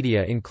social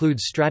media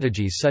includes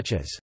strategies such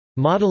as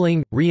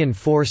modeling,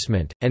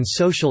 reinforcement, and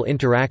social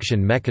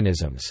interaction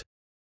mechanisms,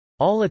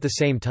 all at the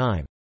same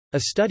time.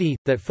 A study,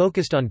 that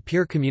focused on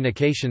peer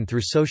communication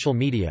through social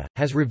media,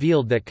 has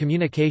revealed that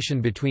communication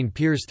between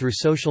peers through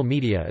social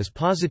media is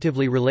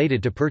positively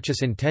related to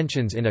purchase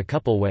intentions in a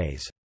couple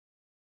ways.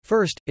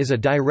 First, is a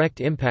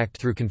direct impact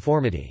through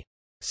conformity.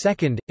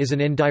 Second, is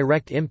an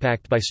indirect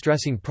impact by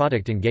stressing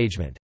product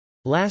engagement.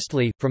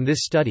 Lastly, from this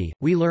study,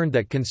 we learned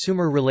that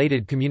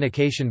consumer-related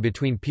communication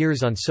between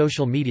peers on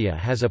social media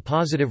has a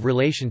positive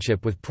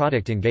relationship with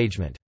product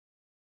engagement.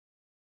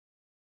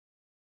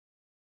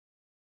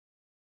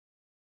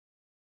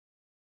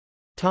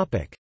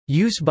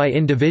 Use by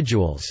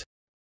individuals.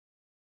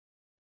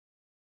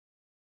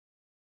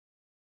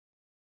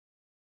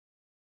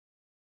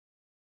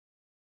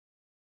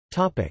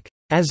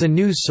 As a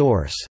news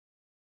source.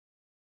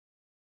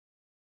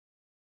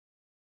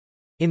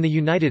 In the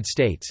United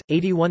States,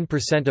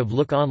 81% of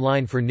look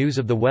online for news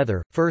of the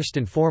weather, first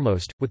and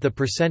foremost, with the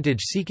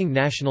percentage seeking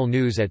national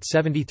news at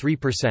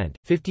 73%,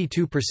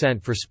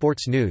 52% for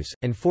sports news,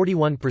 and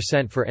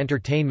 41% for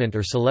entertainment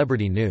or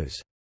celebrity news.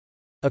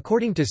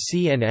 According to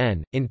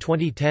CNN, in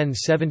 2010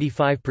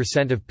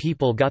 75% of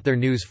people got their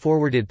news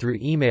forwarded through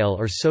email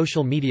or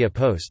social media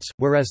posts,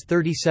 whereas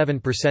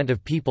 37%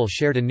 of people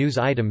shared a news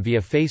item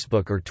via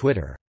Facebook or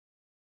Twitter.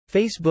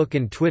 Facebook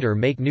and Twitter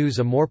make news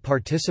a more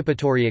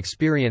participatory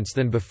experience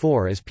than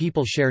before as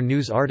people share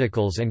news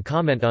articles and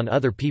comment on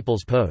other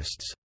people's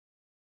posts.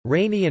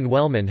 Rainey and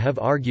Wellman have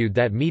argued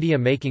that media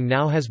making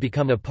now has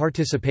become a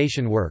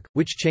participation work,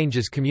 which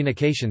changes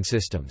communication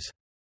systems.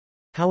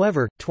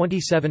 However,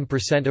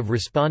 27% of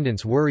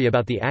respondents worry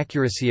about the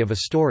accuracy of a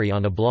story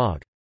on a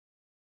blog.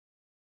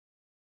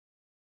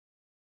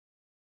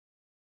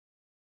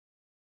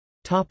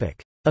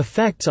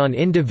 Effects on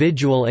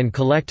individual and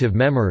collective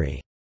memory.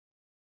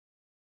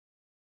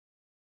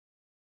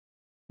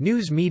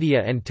 News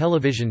media and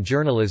television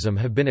journalism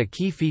have been a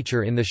key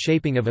feature in the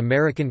shaping of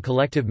American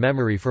collective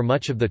memory for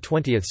much of the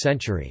 20th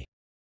century.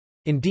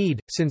 Indeed,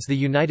 since the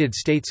United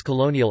States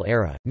colonial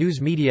era,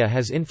 news media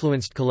has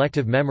influenced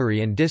collective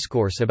memory and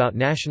discourse about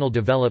national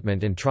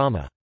development and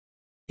trauma.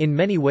 In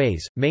many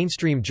ways,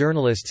 mainstream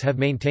journalists have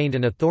maintained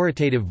an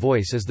authoritative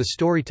voice as the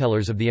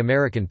storytellers of the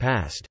American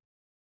past.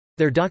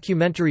 Their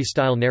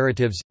documentary-style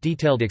narratives,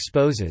 detailed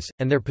exposes,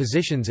 and their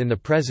positions in the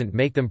present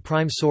make them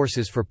prime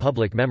sources for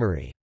public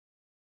memory.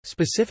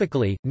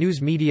 Specifically,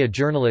 news media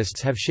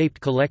journalists have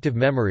shaped collective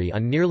memory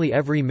on nearly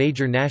every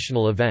major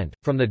national event,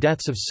 from the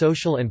deaths of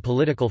social and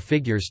political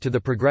figures to the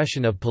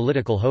progression of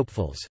political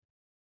hopefuls.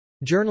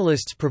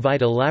 Journalists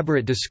provide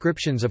elaborate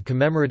descriptions of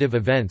commemorative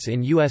events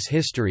in U.S.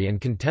 history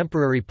and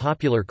contemporary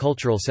popular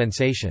cultural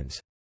sensations.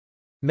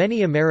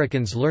 Many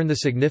Americans learn the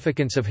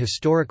significance of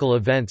historical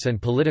events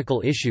and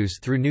political issues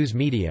through news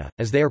media,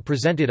 as they are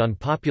presented on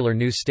popular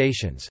news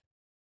stations.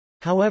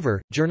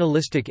 However,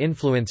 journalistic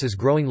influence is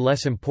growing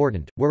less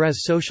important,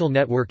 whereas social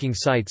networking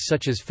sites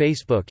such as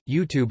Facebook,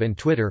 YouTube and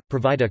Twitter,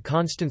 provide a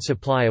constant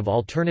supply of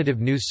alternative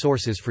news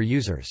sources for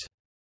users.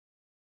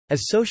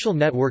 As social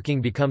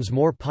networking becomes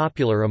more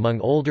popular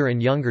among older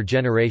and younger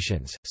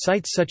generations,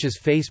 sites such as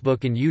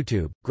Facebook and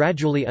YouTube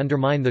gradually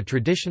undermine the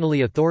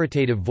traditionally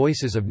authoritative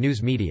voices of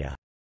news media.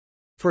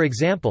 For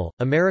example,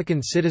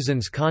 American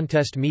citizens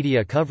contest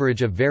media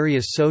coverage of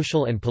various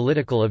social and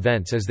political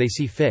events as they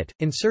see fit,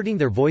 inserting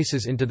their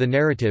voices into the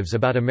narratives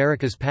about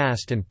America's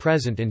past and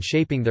present and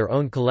shaping their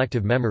own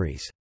collective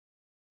memories.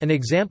 An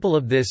example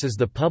of this is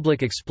the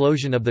public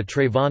explosion of the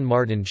Trayvon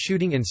Martin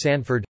shooting in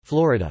Sanford,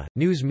 Florida.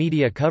 News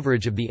media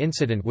coverage of the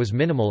incident was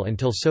minimal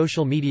until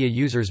social media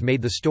users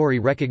made the story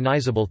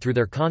recognizable through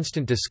their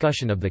constant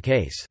discussion of the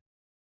case.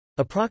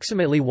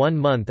 Approximately 1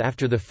 month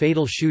after the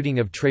fatal shooting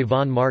of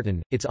Trayvon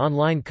Martin, its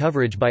online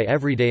coverage by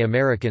everyday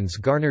Americans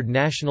garnered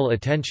national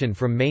attention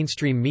from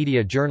mainstream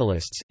media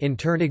journalists, in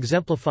turn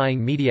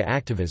exemplifying media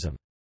activism.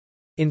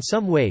 In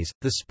some ways,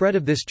 the spread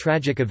of this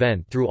tragic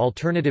event through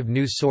alternative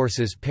news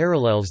sources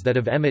parallels that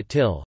of Emmett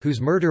Till, whose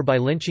murder by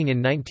lynching in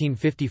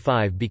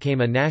 1955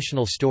 became a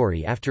national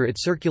story after it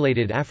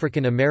circulated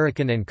African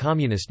American and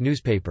communist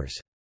newspapers.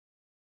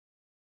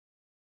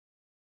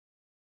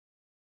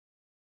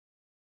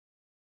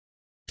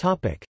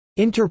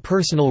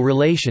 Interpersonal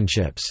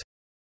relationships.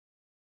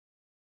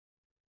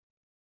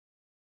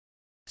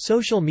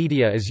 Social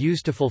media is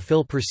used to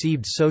fulfill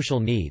perceived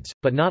social needs,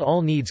 but not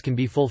all needs can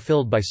be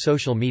fulfilled by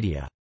social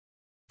media.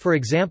 For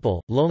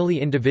example, lonely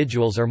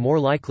individuals are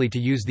more likely to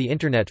use the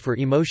Internet for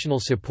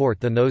emotional support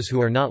than those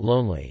who are not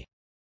lonely.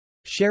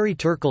 Sherry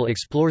Turkle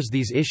explores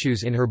these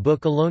issues in her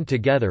book Alone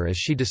Together as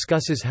she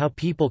discusses how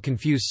people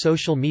confuse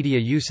social media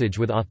usage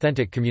with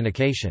authentic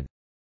communication.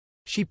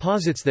 She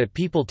posits that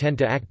people tend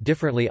to act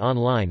differently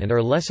online and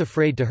are less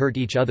afraid to hurt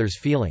each other's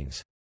feelings.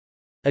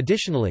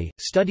 Additionally,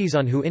 studies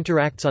on who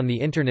interacts on the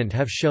Internet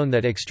have shown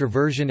that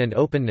extroversion and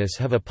openness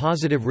have a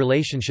positive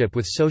relationship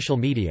with social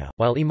media,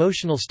 while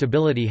emotional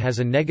stability has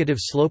a negative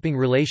sloping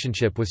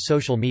relationship with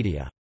social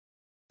media.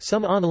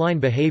 Some online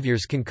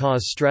behaviors can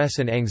cause stress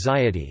and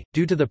anxiety,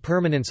 due to the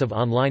permanence of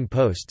online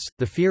posts,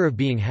 the fear of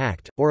being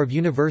hacked, or of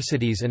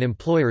universities and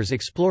employers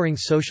exploring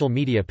social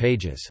media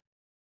pages.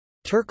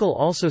 Turkle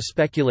also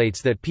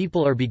speculates that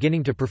people are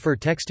beginning to prefer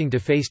texting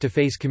to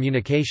face-to-face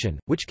communication,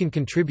 which can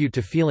contribute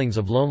to feelings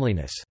of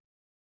loneliness.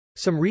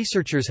 Some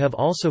researchers have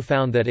also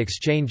found that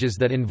exchanges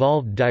that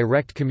involved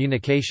direct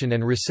communication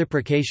and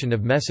reciprocation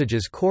of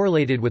messages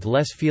correlated with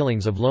less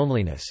feelings of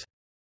loneliness.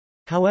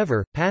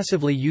 However,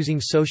 passively using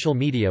social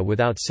media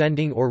without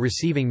sending or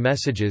receiving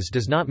messages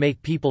does not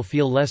make people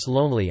feel less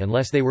lonely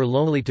unless they were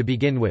lonely to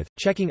begin with.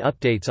 Checking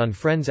updates on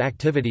friends'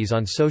 activities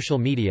on social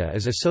media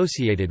is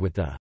associated with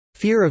the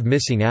fear of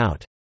missing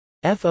out,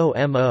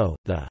 FOMO,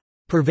 the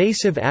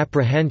pervasive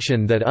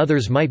apprehension that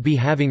others might be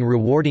having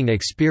rewarding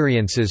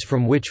experiences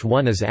from which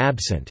one is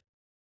absent.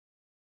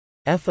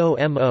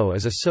 FOMO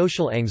is a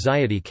social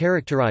anxiety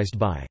characterized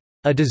by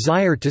a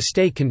desire to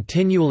stay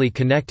continually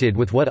connected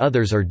with what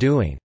others are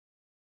doing.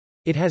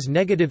 It has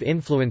negative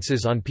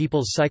influences on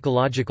people's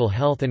psychological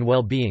health and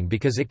well-being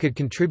because it could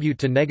contribute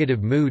to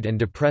negative mood and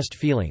depressed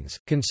feelings.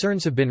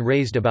 Concerns have been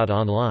raised about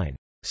online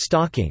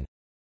stalking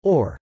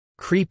or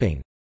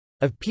creeping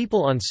of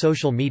people on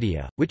social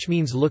media, which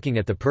means looking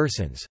at the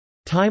person's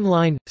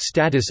timeline,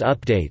 status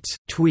updates,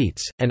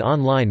 tweets, and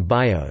online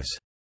bios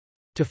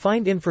to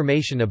find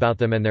information about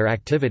them and their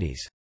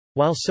activities.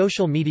 While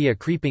social media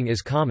creeping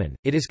is common,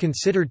 it is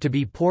considered to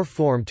be poor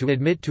form to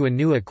admit to a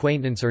new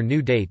acquaintance or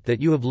new date that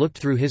you have looked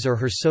through his or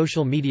her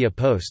social media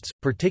posts,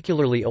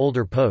 particularly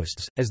older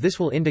posts, as this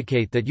will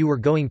indicate that you were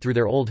going through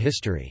their old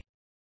history.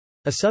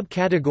 A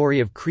subcategory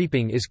of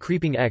creeping is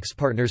creeping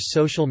ex-partners'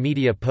 social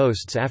media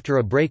posts after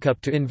a breakup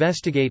to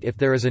investigate if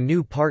there is a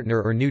new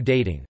partner or new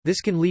dating.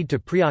 This can lead to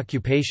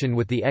preoccupation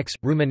with the ex,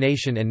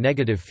 rumination and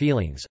negative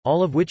feelings,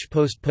 all of which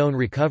postpone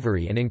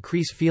recovery and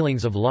increase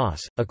feelings of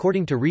loss.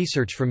 According to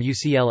research from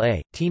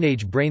UCLA,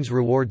 teenage brains'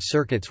 reward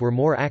circuits were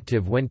more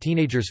active when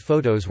teenagers'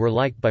 photos were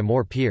liked by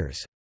more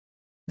peers.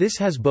 This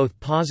has both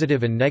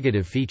positive and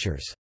negative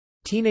features.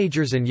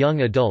 Teenagers and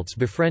young adults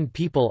befriend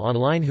people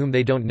online whom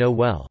they don't know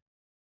well.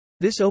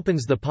 This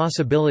opens the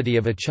possibility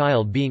of a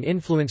child being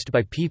influenced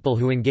by people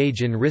who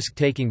engage in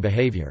risk-taking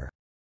behavior.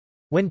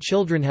 When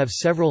children have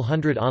several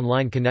hundred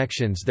online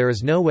connections, there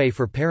is no way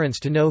for parents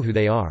to know who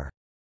they are.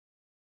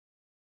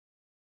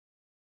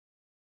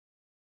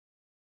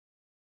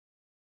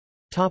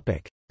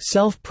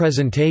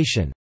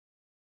 Self-presentation.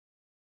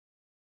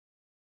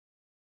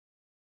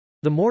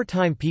 The more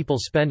time people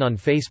spend on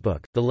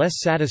Facebook, the less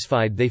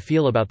satisfied they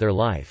feel about their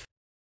life.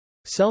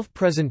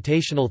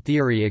 Self-presentational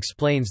theory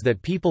explains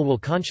that people will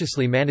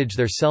consciously manage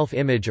their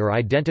self-image or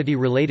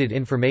identity-related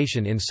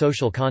information in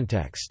social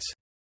contexts.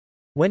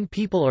 When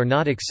people are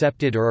not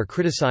accepted or are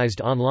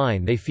criticized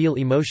online, they feel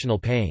emotional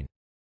pain.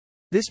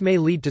 This may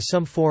lead to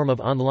some form of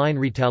online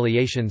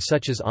retaliation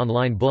such as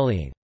online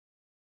bullying.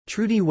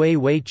 Trudy Wei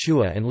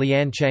Chua and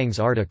Lian Chang's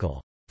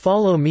article,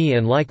 "Follow Me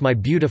and Like My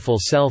Beautiful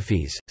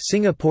Selfies,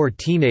 Singapore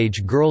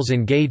Teenage Girls'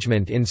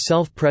 Engagement in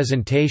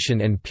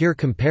Self-Presentation and Peer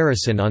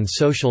Comparison on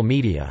Social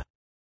Media,"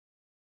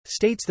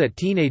 states that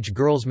teenage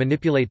girls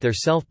manipulate their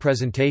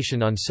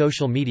self-presentation on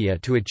social media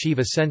to achieve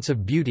a sense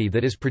of beauty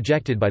that is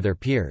projected by their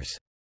peers.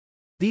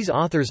 These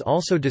authors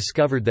also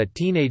discovered that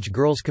teenage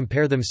girls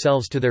compare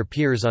themselves to their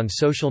peers on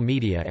social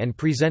media and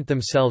present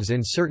themselves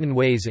in certain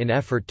ways in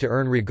effort to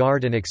earn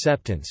regard and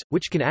acceptance,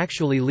 which can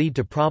actually lead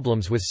to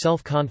problems with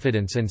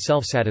self-confidence and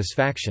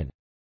self-satisfaction.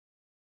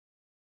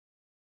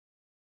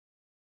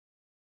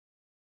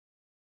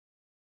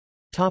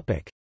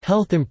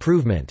 Health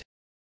improvement.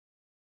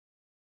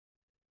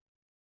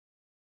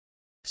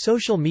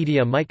 Social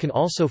media can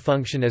also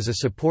function as a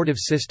supportive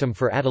system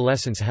for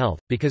adolescents' health,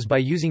 because by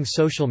using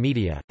social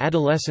media,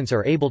 adolescents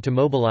are able to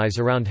mobilize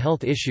around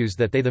health issues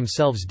that they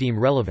themselves deem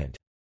relevant.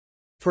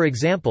 For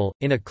example,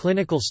 in a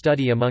clinical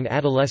study among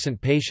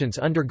adolescent patients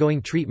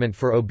undergoing treatment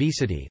for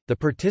obesity, the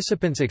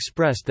participants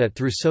expressed that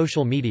through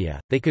social media,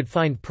 they could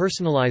find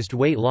personalized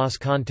weight loss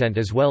content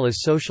as well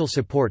as social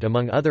support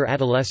among other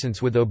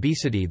adolescents with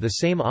obesity. The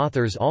same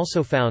authors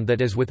also found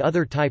that, as with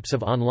other types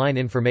of online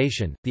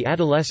information, the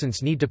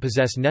adolescents need to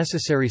possess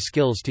necessary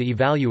skills to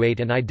evaluate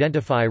and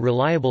identify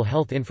reliable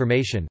health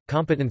information,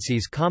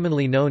 competencies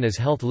commonly known as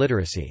health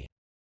literacy.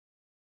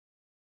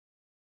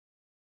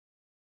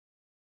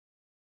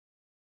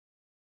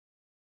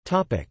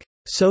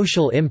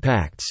 Social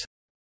impacts.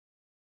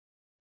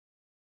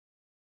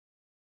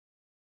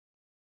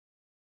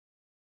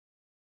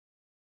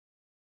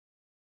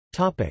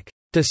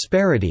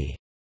 Disparity.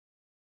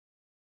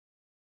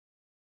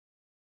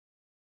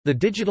 The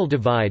digital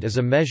divide is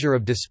a measure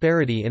of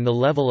disparity in the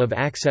level of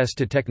access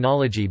to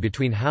technology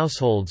between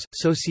households,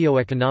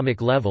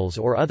 socioeconomic levels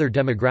or other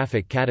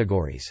demographic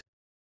categories.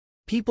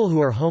 People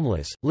who are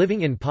homeless,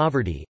 living in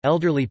poverty,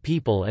 elderly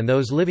people and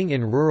those living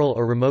in rural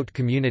or remote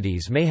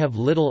communities may have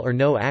little or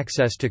no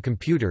access to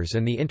computers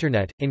and the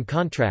Internet. In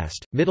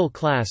contrast,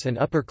 middle-class and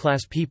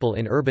upper-class people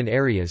in urban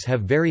areas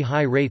have very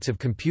high rates of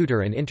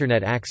computer and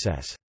Internet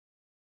access.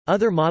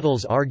 Other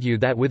models argue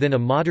that within a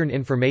modern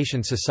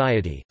information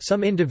society,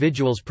 some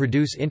individuals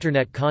produce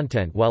Internet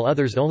content while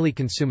others only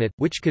consume it,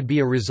 which could be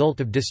a result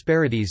of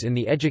disparities in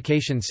the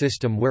education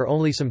system where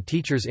only some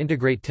teachers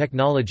integrate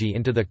technology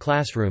into the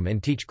classroom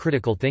and teach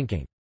critical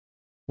thinking.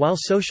 While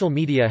social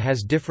media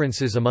has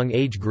differences among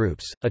age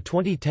groups, a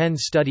 2010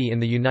 study in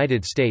the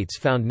United States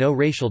found no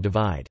racial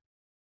divide.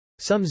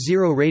 Some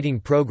zero-rating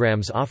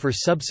programs offer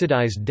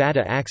subsidized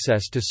data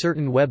access to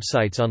certain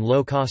websites on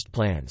low-cost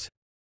plans.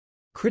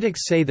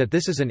 Critics say that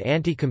this is an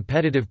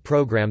anti-competitive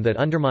program that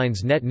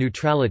undermines net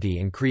neutrality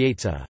and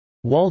creates a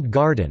 «walled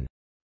garden»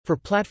 for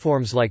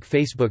platforms like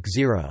Facebook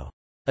Zero.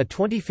 A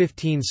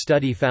 2015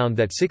 study found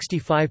that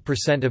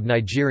 65% of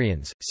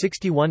Nigerians,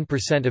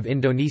 61% of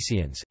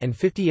Indonesians, and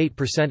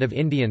 58% of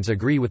Indians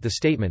agree with the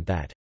statement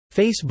that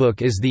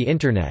Facebook is the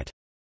Internet.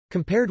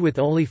 Compared with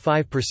only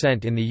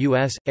 5% in the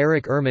U.S.,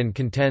 Eric Ehrman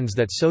contends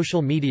that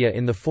social media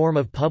in the form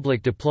of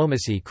public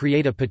diplomacy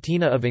create a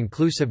patina of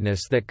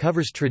inclusiveness that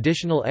covers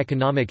traditional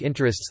economic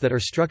interests that are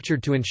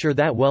structured to ensure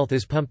that wealth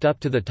is pumped up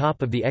to the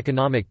top of the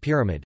economic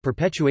pyramid,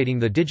 perpetuating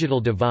the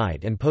digital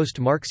divide and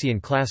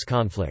post-Marxian class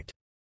conflict.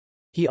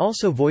 He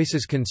also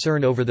voices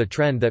concern over the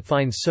trend that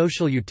finds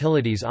social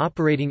utilities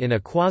operating in a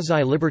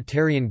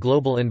quasi-libertarian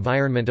global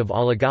environment of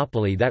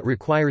oligopoly that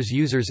requires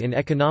users in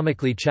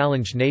economically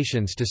challenged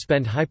nations to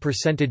spend high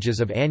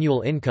percentages of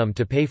annual income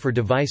to pay for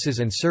devices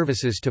and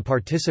services to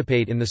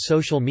participate in the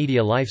social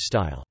media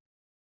lifestyle.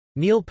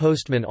 Neil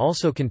Postman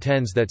also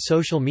contends that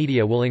social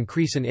media will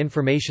increase an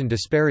information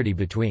disparity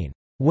between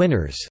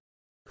winners,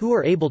 who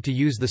are able to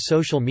use the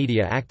social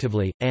media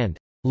actively, and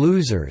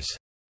losers,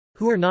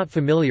 who are not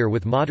familiar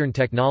with modern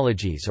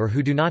technologies or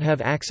who do not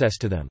have access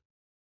to them.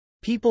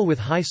 People with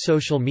high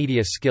social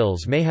media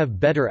skills may have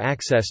better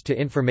access to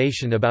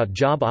information about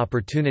job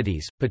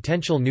opportunities,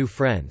 potential new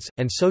friends,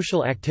 and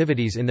social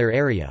activities in their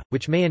area,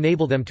 which may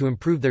enable them to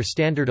improve their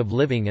standard of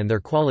living and their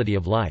quality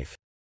of life.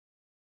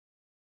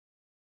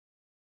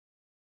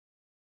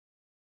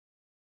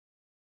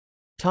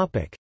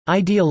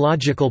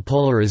 Ideological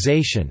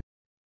polarization.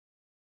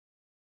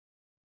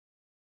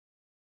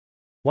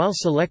 While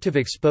selective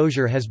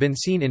exposure has been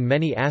seen in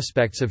many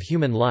aspects of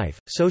human life,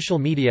 social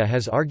media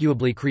has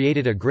arguably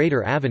created a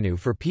greater avenue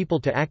for people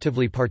to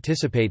actively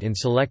participate in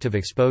selective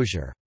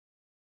exposure.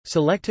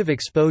 Selective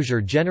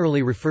exposure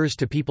generally refers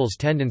to people's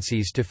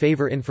tendencies to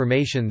favor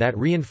information that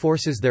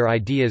reinforces their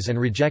ideas and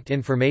reject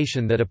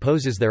information that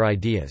opposes their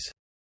ideas.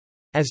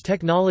 As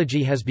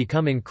technology has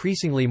become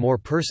increasingly more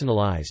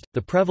personalized,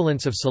 the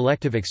prevalence of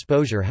selective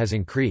exposure has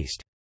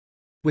increased.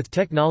 With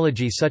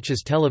technology such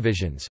as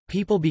televisions,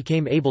 people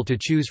became able to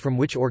choose from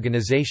which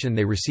organization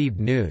they received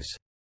news.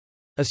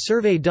 A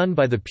survey done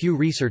by the Pew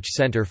Research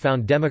Center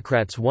found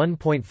Democrats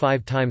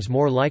 1.5 times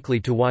more likely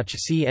to watch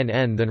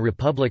CNN than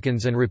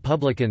Republicans and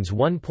Republicans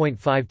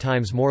 1.5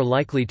 times more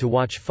likely to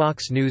watch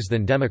Fox News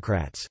than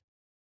Democrats.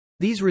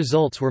 These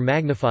results were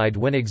magnified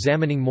when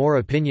examining more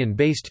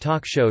opinion-based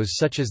talk shows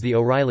such as The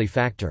O'Reilly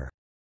Factor.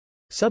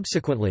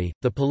 Subsequently,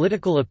 the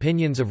political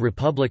opinions of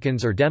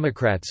Republicans or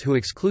Democrats who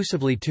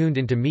exclusively tuned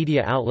into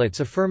media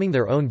outlets affirming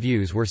their own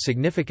views were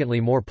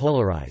significantly more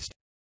polarized.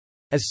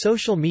 As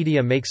social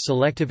media makes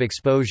selective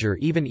exposure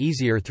even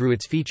easier through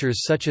its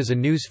features such as a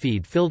news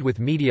feed filled with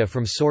media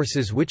from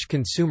sources which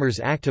consumers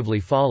actively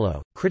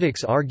follow,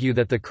 critics argue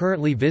that the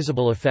currently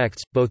visible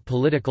effects, both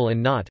political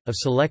and not, of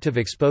selective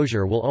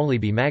exposure will only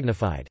be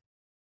magnified.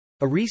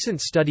 A recent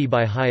study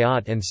by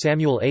Hayat and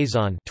Samuel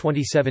Azan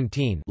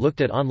 2017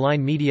 looked at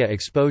online media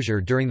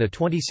exposure during the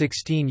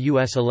 2016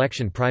 U.S.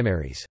 election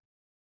primaries.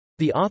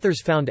 The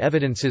authors found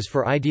evidences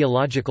for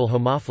ideological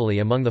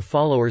homophily among the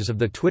followers of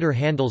the Twitter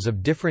handles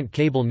of different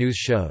cable news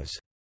shows.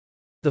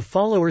 The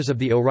followers of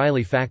The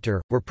O'Reilly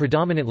Factor were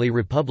predominantly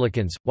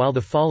Republicans, while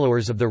the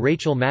followers of The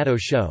Rachel Maddow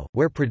Show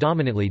were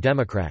predominantly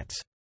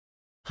Democrats.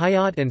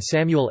 Hayat and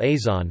Samuel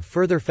Azan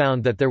further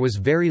found that there was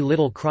very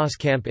little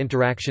cross-camp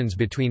interactions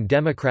between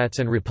Democrats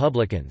and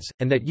Republicans,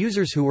 and that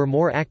users who were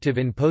more active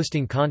in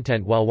posting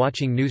content while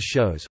watching news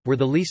shows, were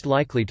the least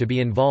likely to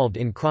be involved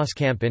in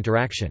cross-camp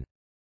interaction.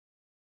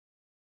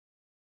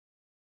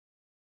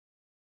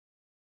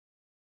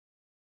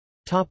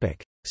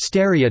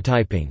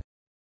 Stereotyping.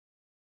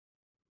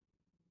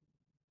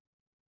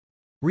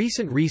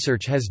 Recent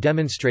research has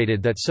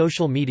demonstrated that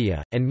social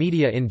media, and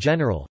media in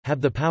general,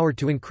 have the power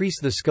to increase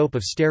the scope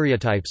of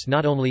stereotypes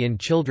not only in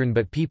children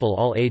but people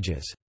all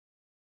ages.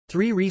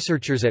 3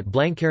 researchers at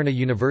Blanquerna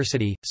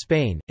University,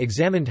 Spain,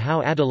 examined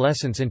how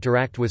adolescents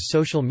interact with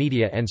social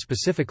media and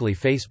specifically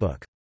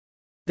Facebook.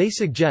 They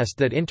suggest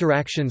that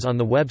interactions on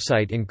the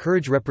website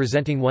encourage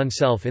representing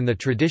oneself in the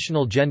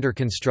traditional gender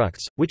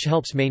constructs, which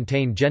helps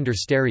maintain gender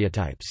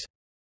stereotypes.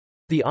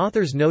 The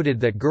authors noted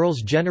that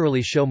girls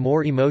generally show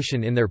more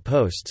emotion in their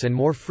posts and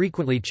more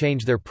frequently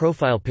change their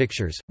profile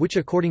pictures, which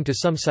according to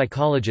some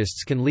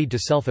psychologists can lead to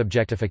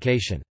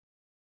self-objectification.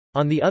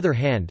 On the other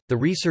hand, the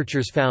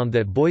researchers found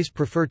that boys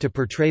prefer to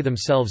portray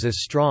themselves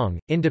as strong,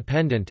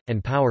 independent,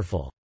 and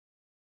powerful.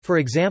 For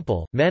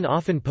example, men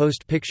often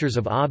post pictures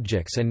of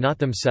objects and not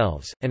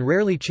themselves, and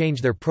rarely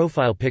change their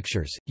profile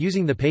pictures,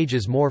 using the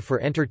pages more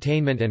for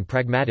entertainment and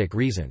pragmatic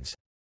reasons.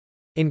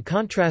 In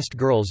contrast,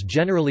 girls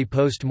generally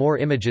post more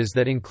images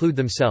that include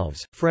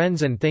themselves,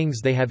 friends and things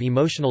they have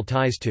emotional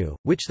ties to,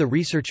 which the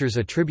researchers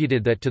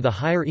attributed that to the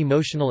higher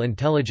emotional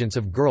intelligence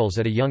of girls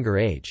at a younger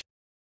age.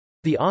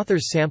 The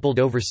authors sampled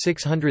over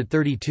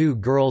 632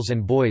 girls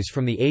and boys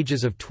from the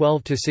ages of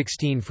 12 to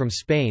 16 from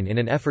Spain in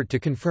an effort to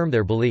confirm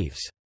their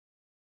beliefs.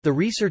 The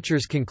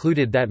researchers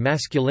concluded that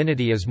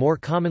masculinity is more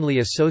commonly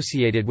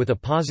associated with a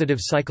positive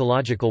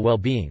psychological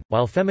well-being,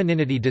 while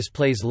femininity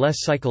displays less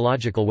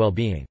psychological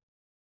well-being.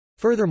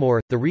 Furthermore,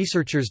 the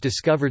researchers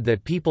discovered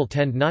that people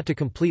tend not to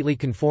completely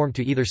conform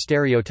to either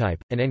stereotype,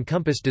 and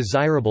encompass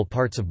desirable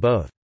parts of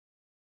both.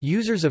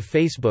 Users of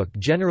Facebook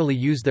generally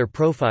use their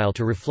profile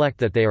to reflect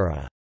that they are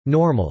a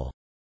normal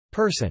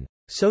person.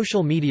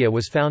 Social media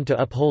was found to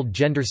uphold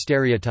gender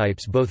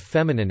stereotypes, both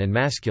feminine and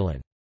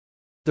masculine.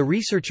 The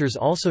researchers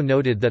also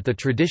noted that the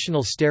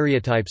traditional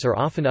stereotypes are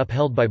often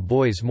upheld by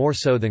boys more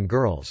so than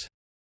girls.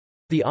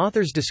 The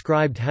authors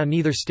described how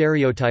neither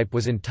stereotype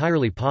was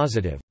entirely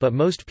positive, but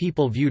most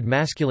people viewed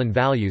masculine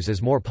values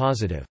as more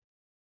positive.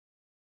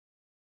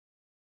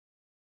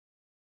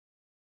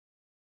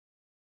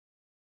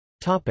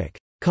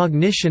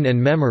 Cognition and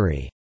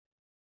memory.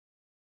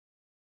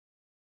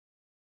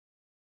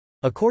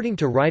 According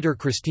to writer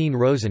Christine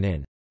Rosen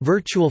in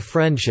Virtual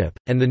Friendship,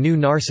 and the New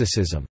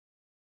Narcissism,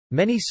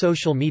 many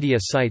social media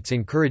sites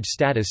encourage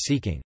status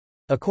seeking.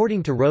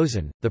 According to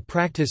Rosen, the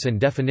practice and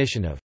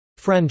definition of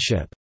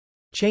friendship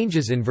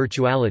changes in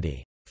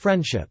virtuality.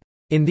 Friendship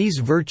in these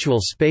virtual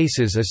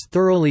spaces is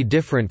thoroughly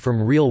different from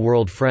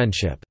real-world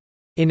friendship.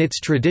 In its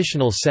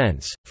traditional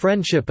sense,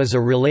 friendship is a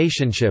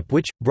relationship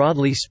which,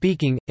 broadly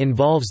speaking,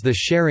 involves the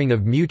sharing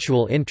of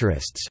mutual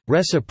interests,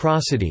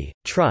 reciprocity,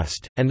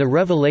 trust, and the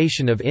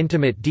revelation of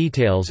intimate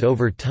details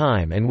over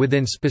time and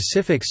within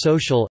specific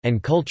social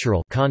and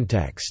cultural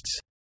contexts.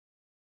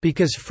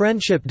 Because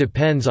friendship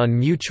depends on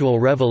mutual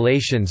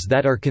revelations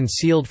that are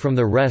concealed from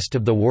the rest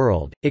of the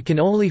world, it can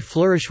only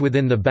flourish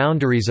within the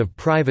boundaries of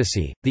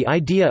privacy. The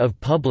idea of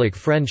public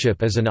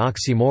friendship is an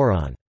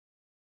oxymoron.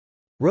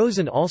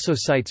 Rosen also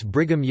cites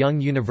Brigham Young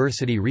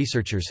University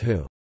researchers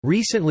who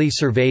recently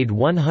surveyed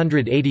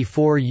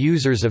 184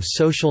 users of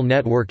social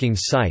networking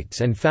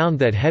sites and found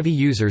that heavy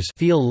users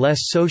feel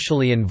less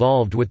socially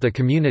involved with the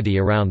community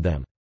around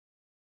them.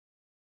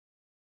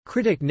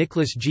 Critic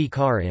Nicholas G.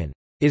 Carr in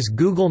Is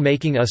Google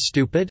Making Us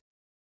Stupid?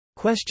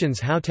 Questions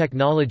how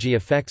technology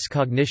affects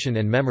cognition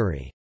and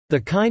memory. The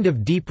kind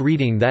of deep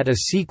reading that a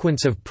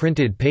sequence of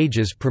printed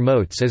pages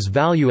promotes is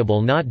valuable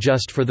not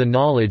just for the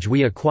knowledge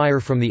we acquire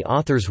from the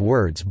author's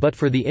words but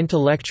for the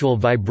intellectual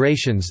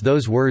vibrations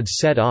those words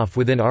set off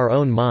within our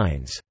own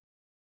minds.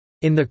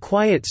 In the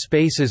quiet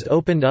spaces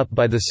opened up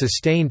by the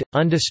sustained,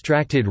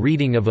 undistracted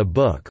reading of a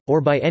book, or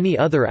by any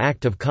other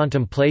act of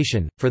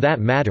contemplation, for that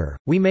matter,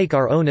 we make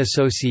our own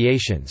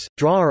associations,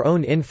 draw our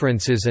own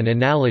inferences and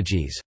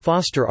analogies,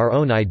 foster our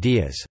own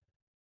ideas.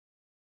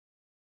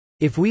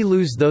 If we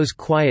lose those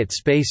quiet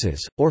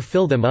spaces, or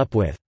fill them up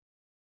with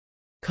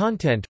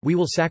content, we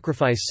will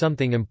sacrifice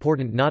something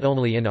important not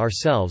only in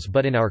ourselves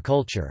but in our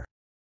culture.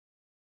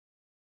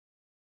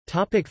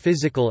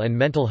 Physical and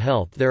mental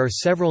health. There are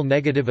several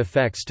negative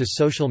effects to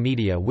social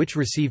media which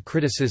receive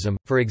criticism,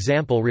 for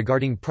example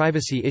regarding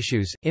privacy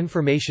issues,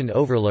 information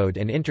overload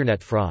and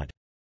internet fraud.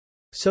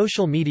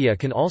 Social media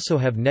can also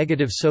have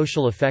negative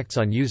social effects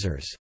on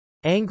users.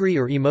 Angry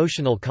or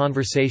emotional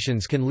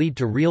conversations can lead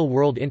to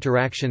real-world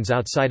interactions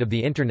outside of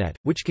the Internet,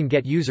 which can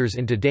get users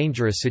into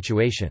dangerous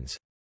situations.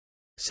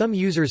 Some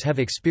users have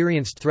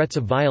experienced threats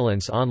of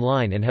violence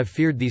online and have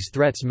feared these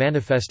threats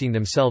manifesting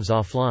themselves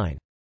offline.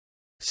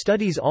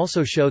 Studies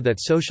also show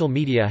that social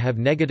media have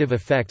negative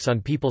effects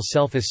on people's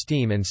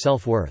self-esteem and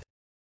self-worth.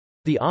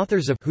 The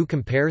authors of Who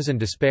Compares and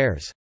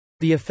Despairs?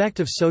 The Effect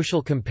of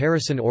Social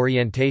Comparison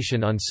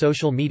Orientation on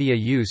Social Media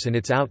Use and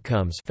Its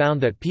Outcomes found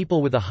that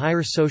people with a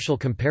higher social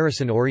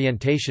comparison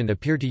orientation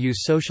appear to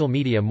use social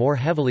media more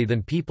heavily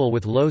than people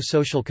with low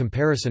social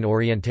comparison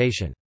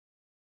orientation.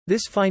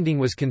 This finding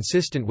was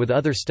consistent with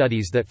other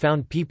studies that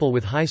found people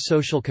with high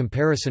social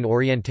comparison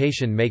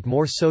orientation make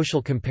more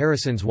social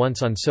comparisons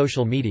once on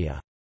social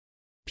media.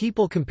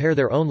 People compare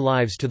their own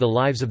lives to the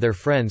lives of their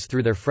friends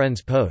through their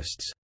friends'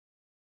 posts.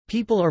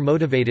 People are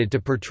motivated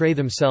to portray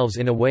themselves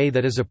in a way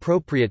that is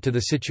appropriate to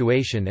the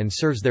situation and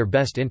serves their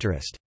best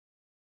interest.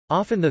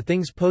 Often the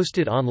things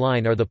posted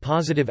online are the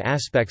positive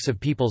aspects of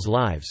people's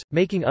lives,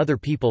 making other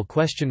people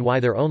question why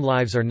their own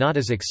lives are not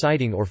as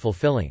exciting or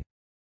fulfilling.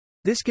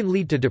 This can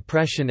lead to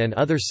depression and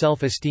other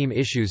self-esteem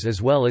issues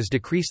as well as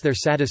decrease their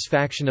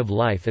satisfaction of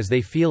life as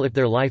they feel if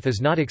their life is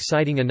not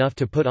exciting enough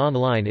to put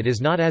online it is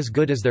not as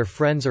good as their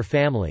friends or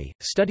family.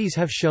 Studies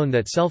have shown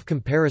that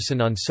self-comparison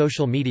on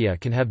social media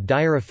can have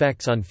dire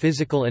effects on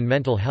physical and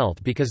mental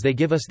health because they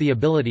give us the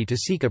ability to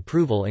seek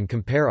approval and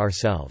compare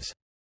ourselves.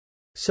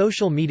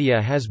 Social media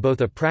has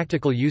both a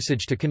practical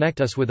usage to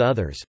connect us with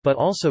others, but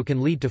also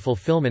can lead to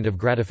fulfillment of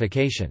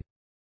gratification.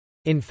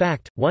 In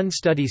fact, one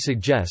study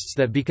suggests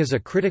that because a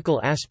critical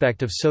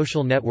aspect of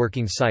social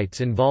networking sites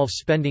involves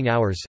spending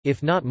hours,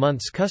 if not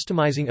months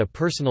customizing a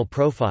personal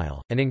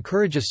profile, and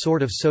encourage a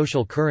sort of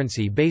social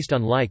currency based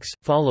on likes,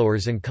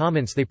 followers and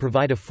comments they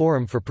provide a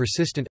forum for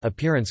persistent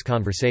appearance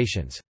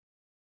conversations.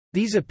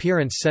 These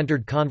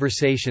appearance-centered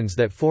conversations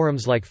that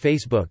forums like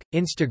Facebook,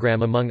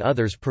 Instagram among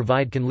others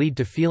provide can lead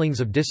to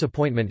feelings of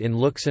disappointment in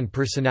looks and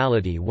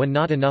personality when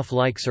not enough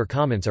likes or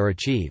comments are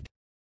achieved.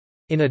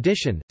 In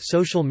addition,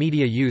 social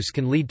media use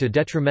can lead to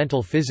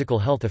detrimental physical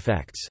health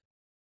effects.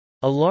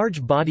 A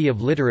large body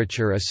of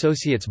literature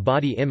associates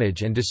body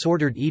image and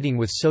disordered eating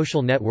with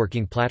social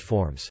networking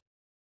platforms.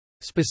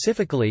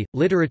 Specifically,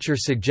 literature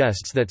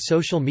suggests that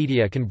social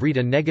media can breed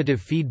a negative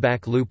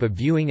feedback loop of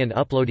viewing and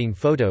uploading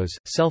photos,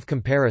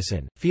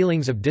 self-comparison,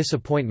 feelings of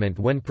disappointment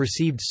when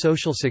perceived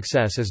social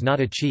success is not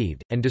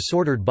achieved, and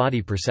disordered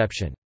body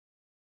perception.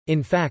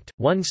 In fact,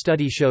 one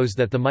study shows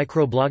that the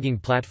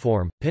microblogging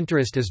platform,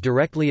 Pinterest is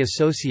directly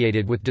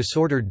associated with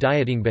disordered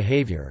dieting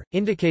behavior,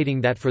 indicating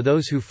that for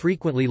those who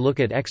frequently look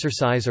at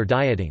exercise or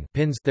dieting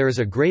pins, there is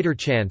a greater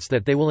chance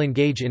that they will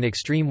engage in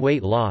extreme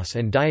weight loss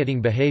and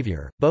dieting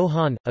behavior. Bo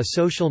Han, a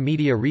social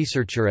media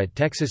researcher at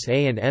Texas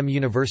A&M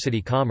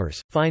University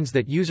Commerce, finds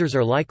that users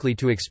are likely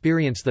to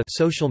experience the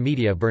social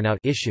media burnout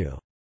issue.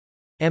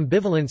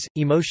 Ambivalence,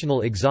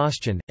 emotional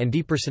exhaustion, and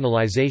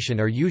depersonalization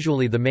are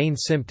usually the main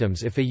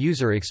symptoms if a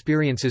user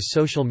experiences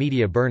social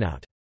media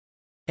burnout.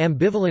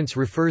 Ambivalence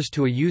refers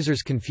to a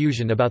user's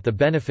confusion about the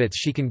benefits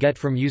she can get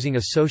from using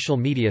a social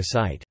media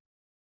site.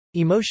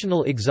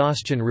 Emotional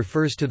exhaustion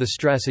refers to the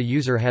stress a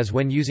user has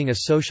when using a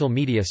social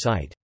media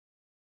site.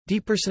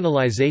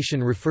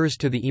 Depersonalization refers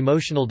to the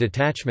emotional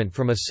detachment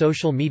from a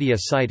social media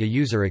site a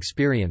user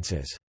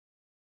experiences.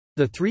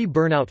 The three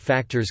burnout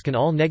factors can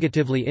all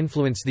negatively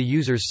influence the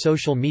user's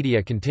social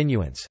media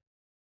continuance.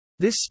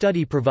 This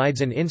study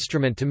provides an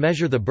instrument to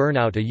measure the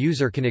burnout a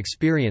user can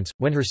experience,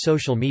 when her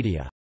social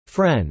media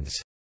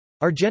friends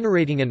are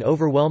generating an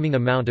overwhelming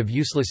amount of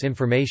useless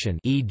information,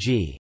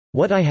 e.g.,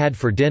 what I had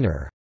for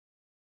dinner,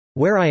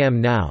 where I am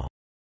now.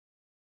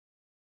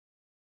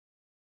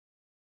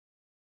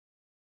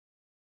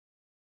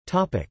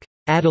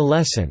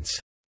 Adolescents.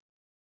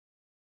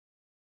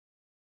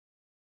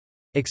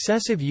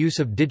 Excessive use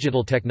of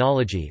digital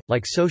technology,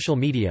 like social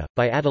media,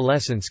 by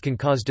adolescents can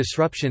cause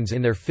disruptions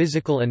in their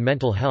physical and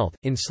mental health,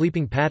 in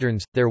sleeping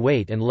patterns, their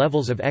weight and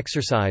levels of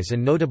exercise,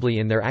 and notably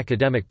in their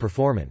academic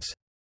performance.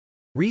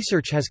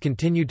 Research has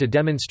continued to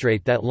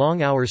demonstrate that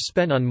long hours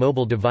spent on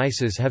mobile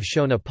devices have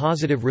shown a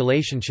positive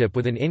relationship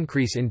with an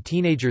increase in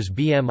teenagers'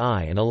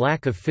 BMI and a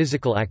lack of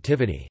physical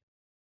activity.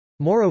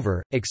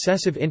 Moreover,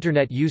 excessive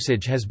Internet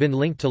usage has been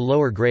linked to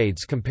lower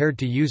grades compared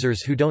to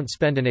users who don't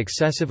spend an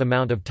excessive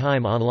amount of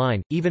time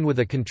online, even with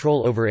a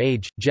control over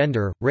age,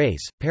 gender,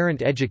 race,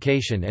 parent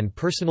education and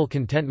personal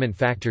contentment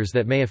factors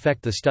that may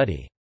affect the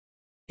study.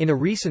 In a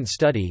recent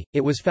study,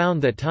 it was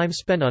found that time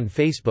spent on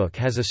Facebook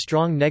has a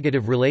strong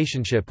negative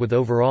relationship with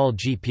overall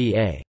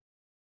GPA.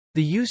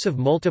 The use of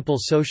multiple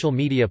social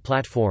media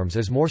platforms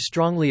is more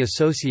strongly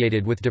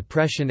associated with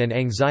depression and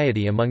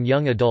anxiety among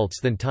young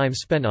adults than time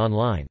spent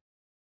online.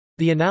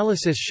 The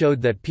analysis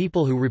showed that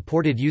people who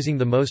reported using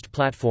the most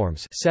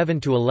platforms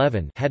 7 to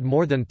 11 had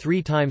more than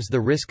 3 times the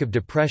risk of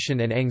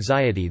depression and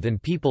anxiety than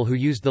people who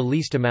used the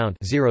least amount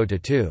 0 to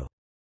 2.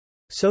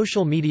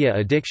 Social media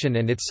addiction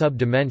and its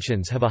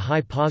sub-dimensions have a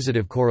high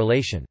positive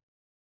correlation.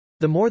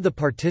 The more the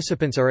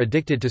participants are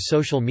addicted to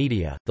social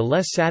media, the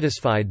less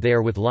satisfied they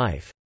are with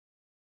life.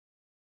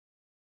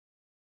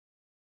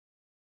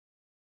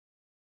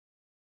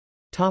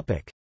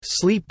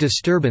 Sleep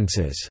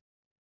disturbances.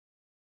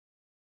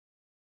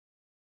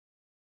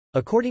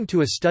 According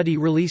to a study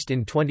released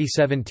in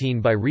 2017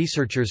 by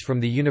researchers from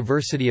the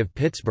University of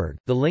Pittsburgh,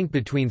 the link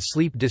between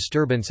sleep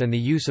disturbance and the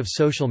use of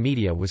social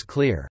media was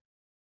clear.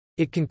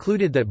 It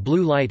concluded that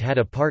blue light had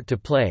a part to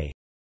play,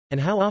 and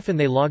how often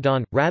they logged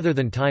on, rather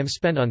than time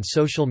spent on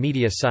social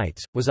media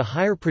sites, was a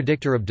higher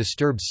predictor of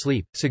disturbed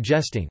sleep,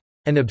 suggesting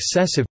an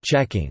obsessive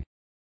checking.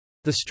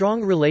 The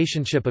strong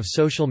relationship of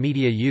social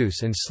media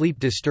use and sleep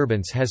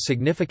disturbance has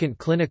significant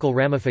clinical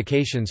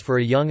ramifications for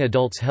a young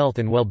adult's health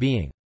and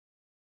well-being.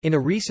 In a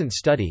recent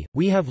study,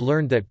 we have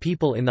learned that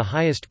people in the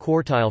highest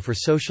quartile for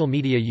social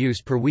media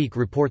use per week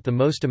report the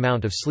most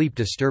amount of sleep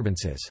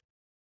disturbances.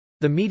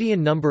 The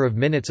median number of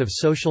minutes of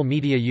social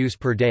media use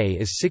per day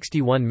is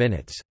 61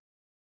 minutes.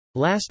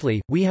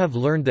 Lastly, we have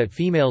learned that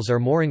females are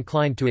more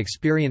inclined to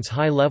experience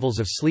high levels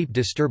of sleep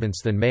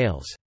disturbance than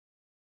males.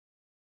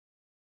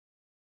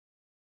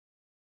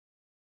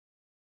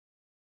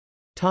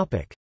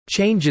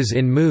 Changes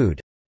in mood.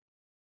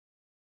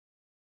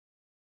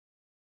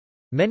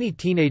 Many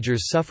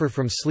teenagers suffer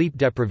from sleep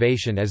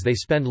deprivation as they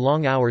spend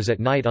long hours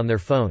at night on their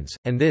phones,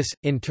 and this,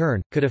 in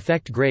turn, could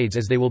affect grades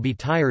as they will be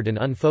tired and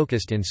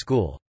unfocused in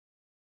school.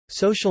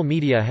 Social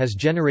media has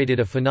generated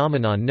a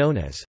phenomenon known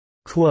as,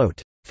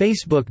 quote,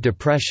 Facebook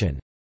depression,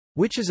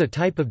 which is a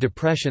type of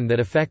depression that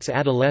affects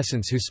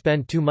adolescents who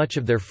spend too much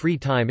of their free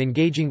time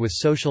engaging with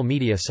social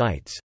media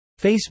sites.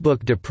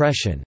 Facebook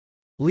depression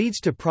leads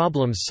to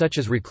problems such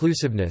as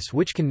reclusiveness,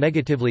 which can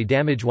negatively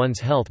damage one's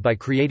health by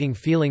creating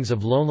feelings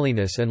of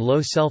loneliness and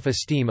low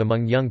self-esteem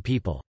among young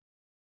people.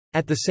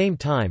 At the same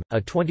time, a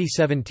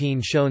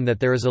 2017 shown that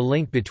there is a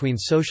link between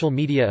social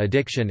media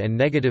addiction and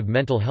negative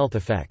mental health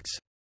effects.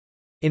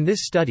 In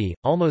this study,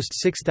 almost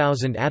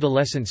 6,000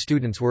 adolescent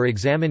students were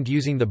examined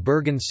using the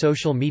Bergen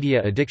Social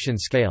Media Addiction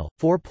Scale.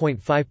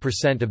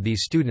 4.5% of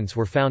these students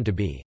were found to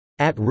be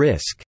at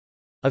risk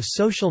of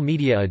social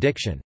media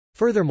addiction.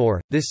 Furthermore,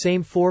 this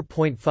same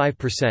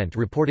 4.5%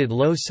 reported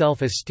low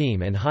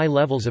self-esteem and high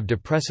levels of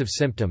depressive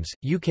symptoms.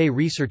 UK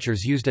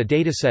researchers used a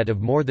dataset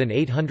of more than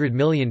 800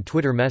 million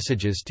Twitter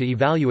messages to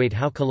evaluate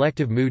how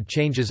collective mood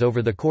changes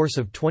over the course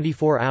of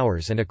 24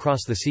 hours and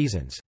across the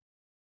seasons.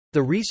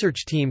 The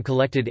research team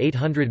collected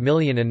 800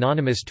 million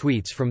anonymous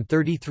tweets from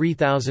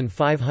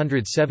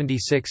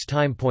 33,576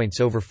 time points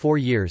over 4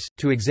 years,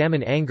 to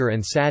examine anger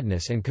and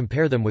sadness and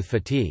compare them with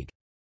fatigue.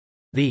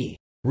 The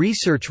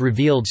research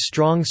revealed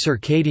strong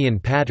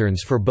circadian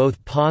patterns for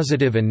both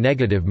positive and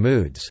negative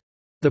moods.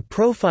 The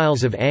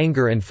profiles of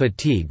anger and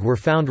fatigue were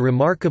found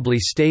remarkably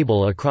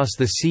stable across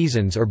the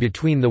seasons or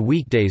between the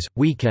weekdays,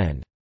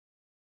 weekend.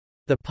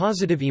 The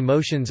positive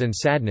emotions and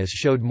sadness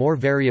showed more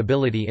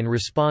variability in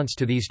response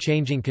to these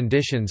changing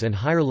conditions and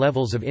higher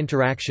levels of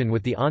interaction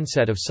with the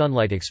onset of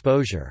sunlight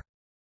exposure.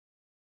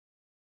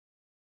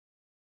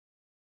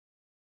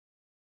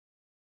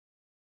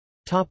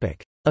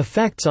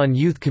 Effects on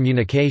youth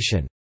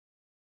communication.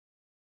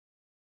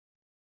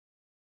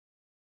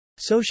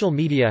 Social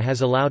media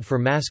has allowed for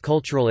mass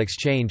cultural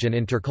exchange and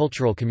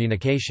intercultural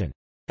communication.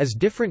 As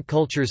different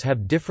cultures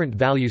have different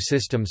value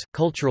systems,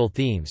 cultural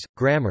themes,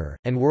 grammar,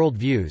 and world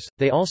views,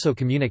 they also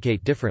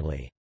communicate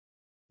differently.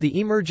 The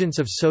emergence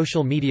of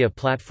social media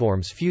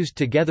platforms fused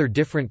together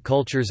different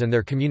cultures and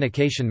their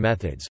communication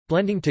methods,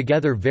 blending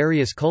together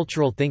various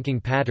cultural thinking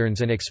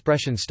patterns and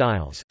expression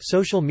styles.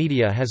 Social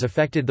media has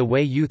affected the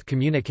way youth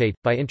communicate,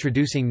 by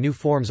introducing new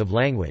forms of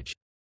language.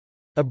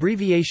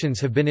 Abbreviations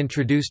have been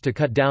introduced to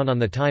cut down on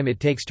the time it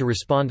takes to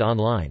respond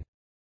online.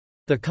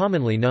 The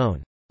commonly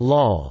known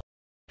LOL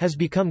has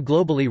become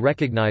globally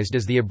recognized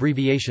as the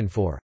abbreviation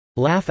for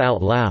laugh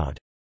out loud,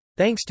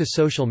 thanks to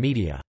social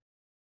media.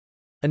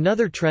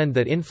 Another trend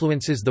that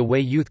influences the way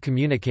youth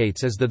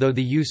communicates is the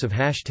use of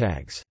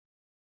hashtags.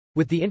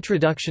 With the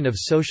introduction of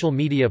social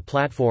media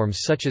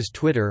platforms such as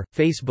Twitter,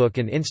 Facebook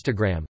and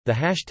Instagram, the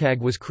hashtag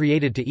was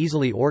created to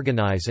easily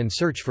organize and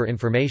search for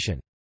information.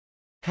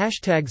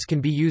 Hashtags can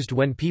be used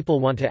when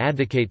people want to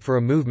advocate for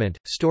a movement,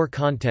 store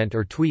content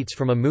or tweets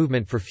from a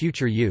movement for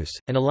future use,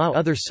 and allow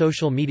other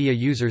social media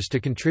users to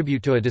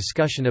contribute to a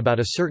discussion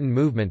about a certain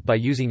movement by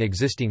using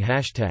existing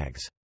hashtags.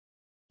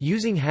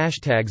 Using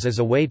hashtags as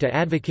a way to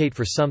advocate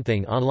for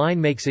something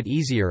online makes it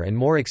easier and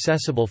more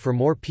accessible for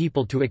more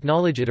people to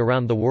acknowledge it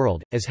around the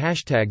world, as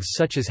hashtags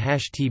such as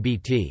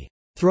 #TBT,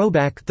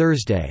 Throwback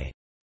Thursday,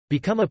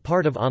 become a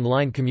part of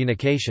online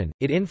communication.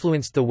 It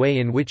influenced the way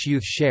in which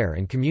youth share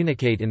and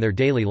communicate in their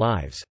daily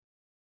lives.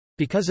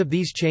 Because of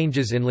these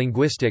changes in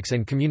linguistics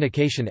and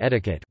communication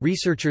etiquette,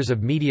 researchers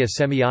of media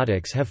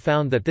semiotics have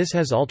found that this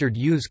has altered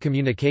youth's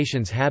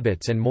communications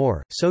habits and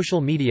more. Social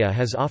media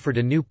has offered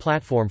a new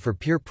platform for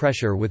peer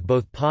pressure with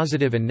both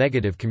positive and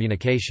negative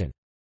communication.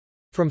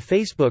 From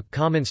Facebook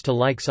comments to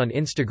likes on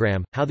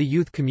Instagram, how the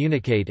youth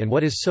communicate and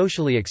what is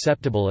socially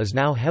acceptable is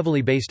now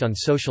heavily based on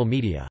social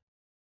media.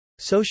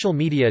 Social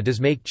media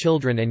does make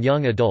children and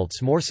young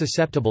adults more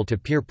susceptible to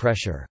peer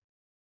pressure.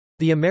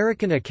 The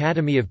American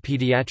Academy of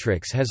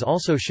Pediatrics has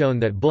also shown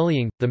that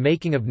bullying, the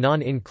making of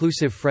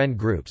non-inclusive friend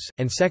groups,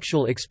 and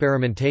sexual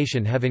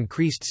experimentation have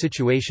increased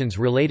situations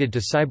related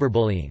to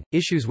cyberbullying,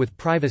 issues with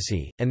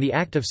privacy, and the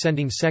act of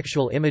sending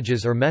sexual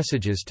images or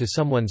messages to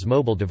someone's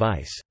mobile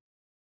device.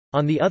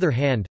 On the other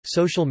hand,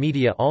 social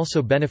media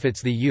also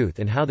benefits the youth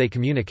and how they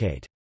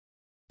communicate.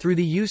 Through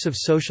the use of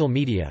social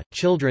media,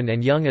 children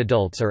and young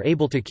adults are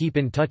able to keep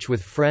in touch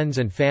with friends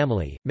and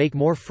family, make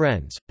more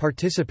friends,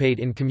 participate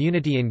in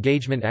community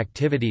engagement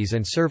activities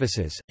and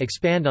services,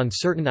 expand on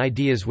certain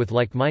ideas with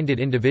like-minded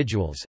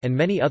individuals, and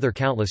many other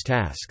countless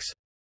tasks.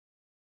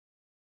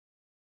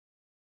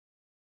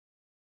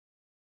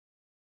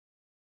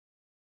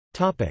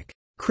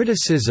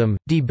 Criticism,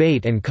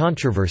 debate and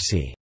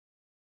controversy.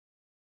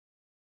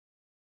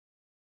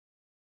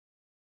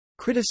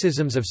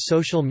 Criticisms of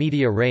social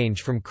media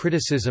range from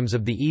criticisms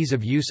of the ease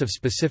of use of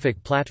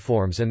specific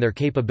platforms and their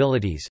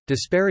capabilities,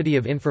 disparity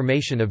of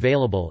information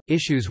available,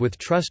 issues with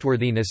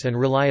trustworthiness and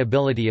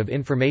reliability of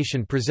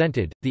information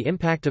presented, the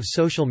impact of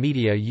social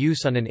media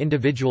use on an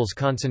individual's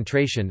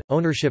concentration,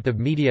 ownership of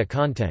media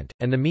content,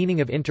 and the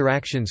meaning of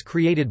interactions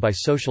created by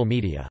social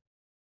media.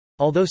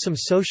 Although some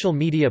social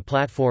media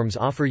platforms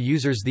offer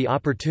users the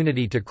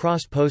opportunity to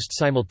cross-post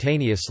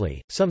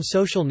simultaneously, some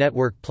social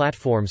network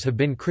platforms have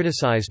been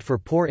criticized for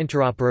poor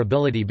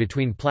interoperability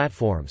between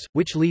platforms,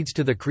 which leads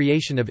to the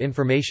creation of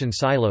information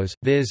silos,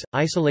 viz.,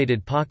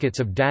 isolated pockets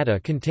of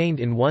data contained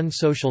in one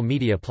social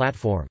media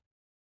platform.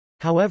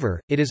 However,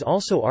 it is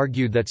also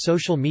argued that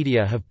social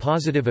media have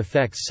positive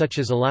effects such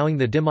as allowing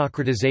the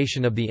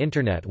democratization of the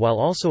Internet while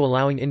also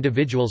allowing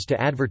individuals to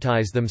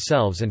advertise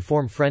themselves and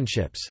form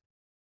friendships.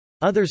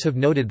 Others have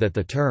noted that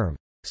the term,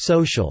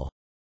 social,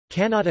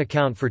 cannot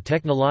account for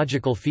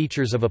technological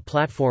features of a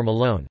platform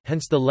alone,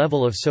 hence the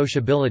level of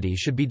sociability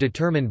should be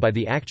determined by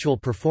the actual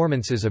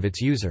performances of its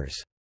users.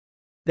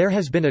 There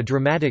has been a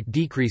dramatic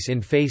decrease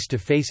in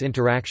face-to-face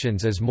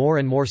interactions as more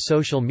and more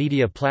social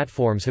media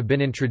platforms have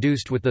been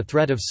introduced with the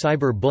threat of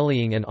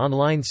cyber-bullying and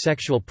online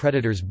sexual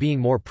predators being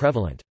more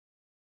prevalent.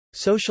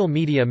 Social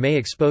media may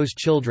expose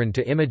children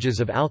to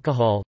images of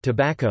alcohol,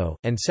 tobacco,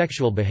 and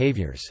sexual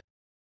behaviors.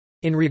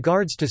 In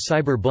regards to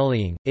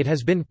cyberbullying, it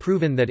has been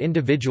proven that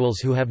individuals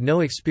who have no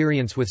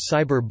experience with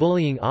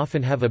cyberbullying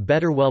often have a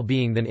better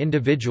well-being than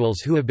individuals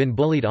who have been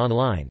bullied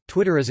online.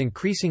 Twitter is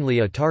increasingly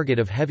a target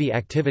of heavy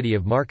activity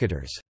of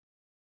marketers.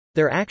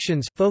 Their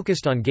actions,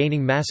 focused on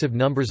gaining massive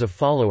numbers of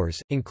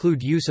followers,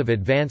 include use of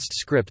advanced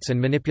scripts and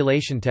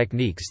manipulation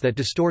techniques that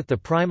distort the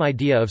prime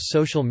idea of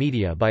social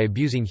media by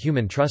abusing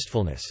human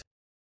trustfulness.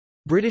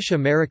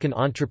 British-American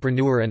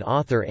entrepreneur and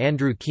author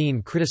Andrew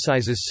Keen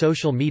criticizes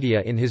social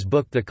media in his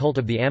book The Cult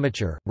of the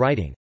Amateur,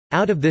 writing,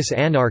 "Out of this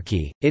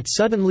anarchy, it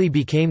suddenly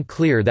became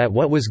clear that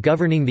what was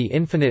governing the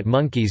infinite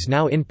monkeys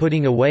now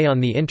inputting away on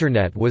the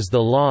Internet was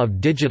the law of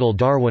digital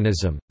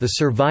Darwinism, the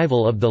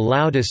survival of the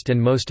loudest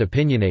and most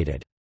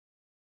opinionated.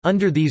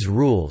 Under these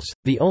rules,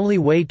 the only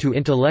way to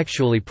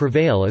intellectually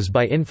prevail is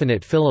by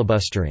infinite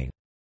filibustering."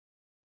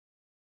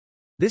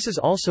 This is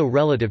also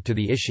relative to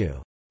the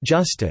issue,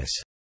 justice,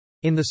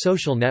 in the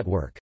social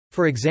network.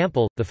 For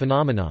example, the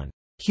phenomenon,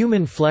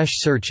 human flesh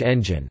search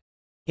engine,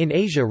 in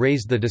Asia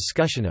raised the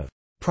discussion of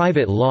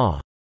private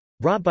law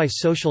brought by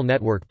social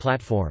network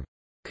platform.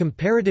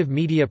 Comparative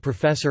media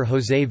professor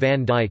José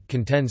van Dijk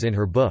contends in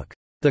her book,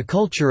 The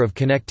Culture of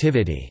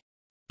Connectivity,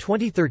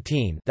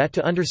 2013, that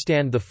to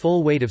understand the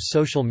full weight of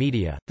social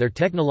media, their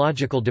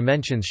technological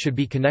dimensions should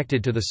be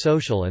connected to the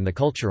social and the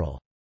cultural.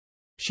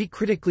 She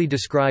critically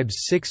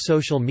describes 6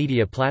 social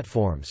media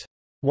platforms.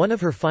 One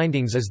of her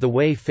findings is the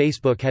way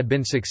Facebook had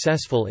been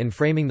successful in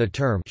framing the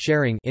term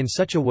sharing in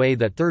such a way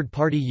that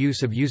third-party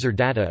use of user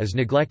data is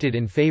neglected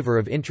in favor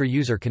of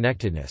intra-user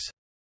connectedness.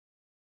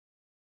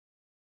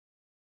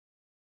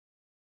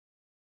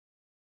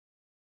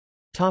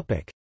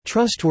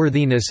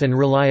 trustworthiness and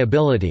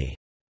reliability.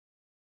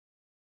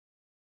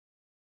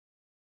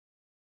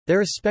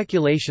 There is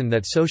speculation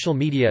that social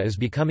media is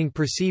becoming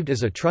perceived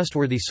as a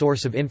trustworthy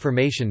source of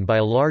information by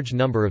a large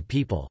number of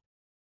people.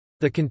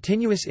 The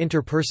continuous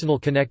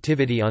interpersonal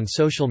connectivity on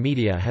social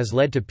media has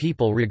led to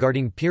people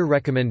regarding peer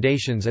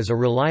recommendations as a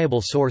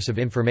reliable source of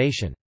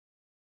information.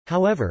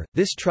 However,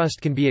 this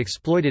trust can be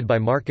exploited by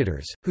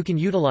marketers, who can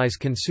utilize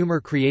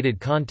consumer-created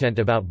content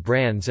about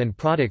brands and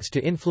products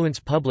to influence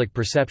public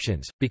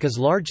perceptions. Because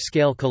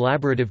large-scale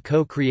collaborative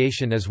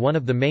co-creation is one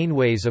of the main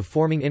ways of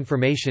forming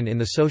information in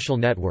the social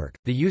network,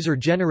 the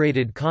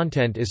user-generated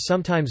content is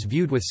sometimes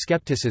viewed with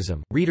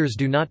skepticism. Readers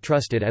do not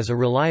trust it as a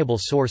reliable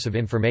source of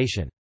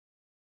information.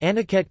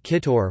 Aniket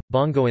Kittur,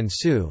 Bongo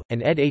Su,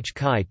 and Ed H.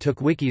 Kai took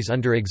wikis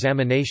under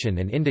examination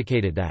and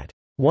indicated that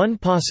one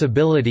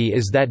possibility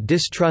is that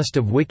distrust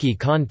of wiki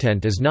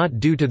content is not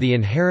due to the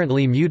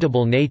inherently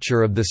mutable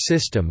nature of the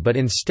system but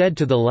instead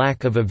to the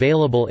lack of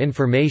available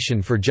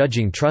information for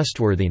judging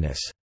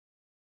trustworthiness.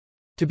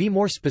 To be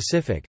more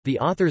specific, the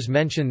authors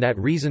mention that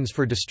reasons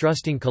for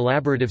distrusting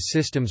collaborative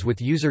systems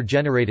with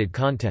user-generated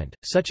content,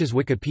 such as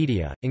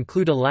Wikipedia,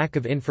 include a lack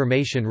of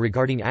information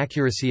regarding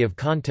accuracy of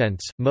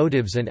contents,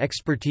 motives and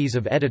expertise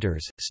of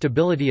editors,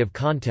 stability of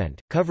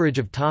content, coverage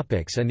of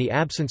topics and the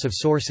absence of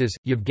sources.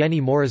 Yevgeny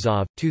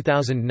Morozov,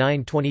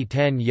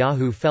 2009-2010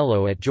 Yahoo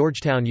Fellow at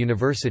Georgetown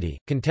University,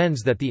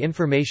 contends that the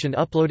information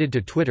uploaded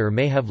to Twitter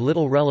may have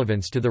little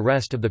relevance to the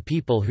rest of the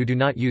people who do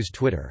not use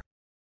Twitter.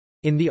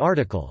 In the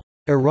article,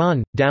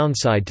 Iran,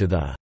 Downside to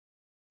the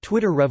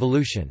Twitter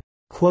Revolution,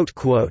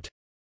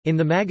 in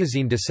the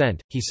magazine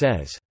Dissent, he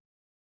says,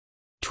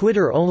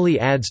 Twitter only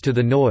adds to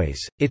the noise,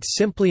 it's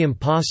simply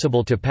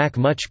impossible to pack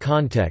much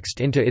context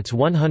into its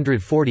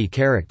 140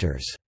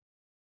 characters.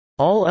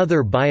 All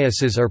other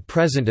biases are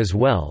present as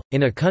well.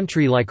 In a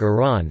country like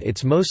Iran,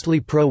 it's mostly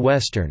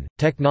pro-Western,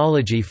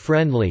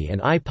 technology-friendly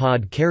and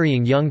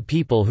iPod-carrying young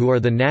people who are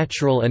the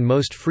natural and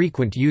most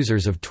frequent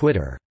users of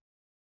Twitter.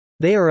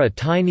 They are a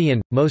tiny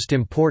and, most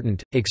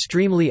important,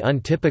 extremely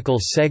untypical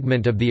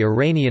segment of the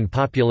Iranian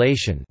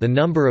population, the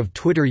number of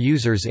Twitter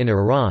users in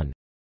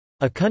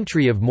Iran—a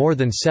country of more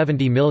than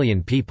 70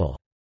 million people.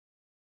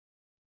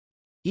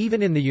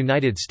 Even in the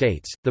United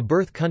States, the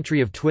birth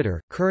country of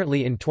Twitter,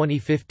 currently in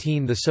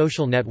 2015 the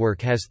social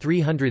network has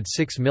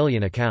 306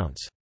 million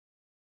accounts.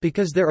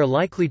 Because there are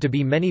likely to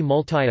be many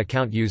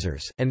multi-account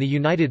users, and the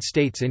United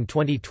States in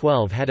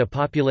 2012 had a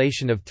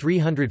population of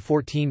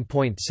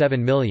 314.7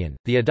 million,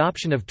 the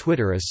adoption of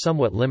Twitter is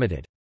somewhat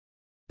limited.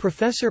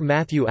 Professor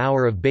Matthew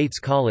Auer of Bates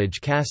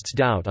College casts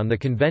doubt on the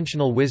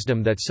conventional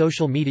wisdom that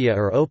social media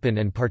are open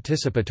and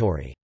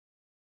participatory.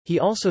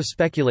 He also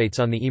speculates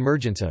on the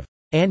emergence of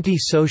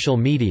anti-social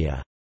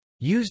media,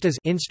 used as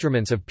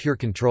instruments of pure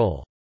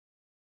control.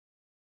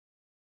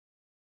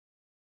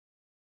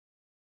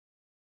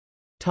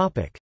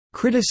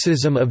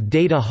 Criticism of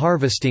data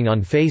harvesting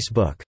on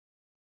Facebook.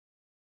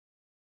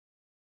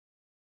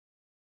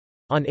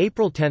 On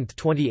April 10,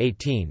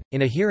 2018,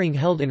 in a hearing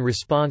held in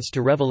response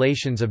to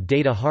revelations of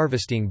data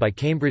harvesting by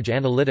Cambridge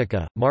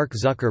Analytica, Mark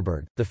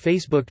Zuckerberg, the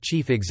Facebook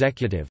chief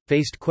executive,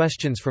 faced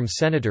questions from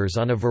senators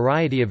on a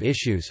variety of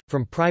issues,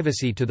 from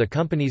privacy to the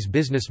company's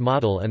business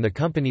model and the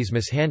company's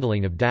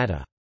mishandling of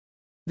data.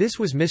 This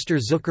was Mr.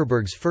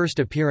 Zuckerberg's first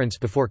appearance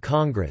before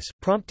Congress,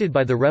 prompted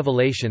by the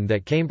revelation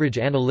that Cambridge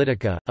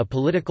Analytica, a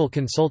political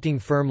consulting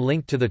firm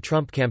linked to the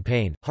Trump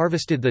campaign,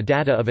 harvested the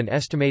data of an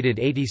estimated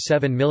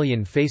 87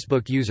 million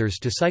Facebook users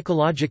to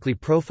psychologically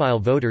profile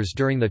voters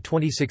during the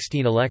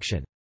 2016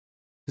 election.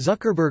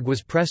 Zuckerberg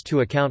was pressed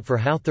to account for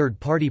how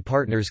third-party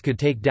partners could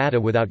take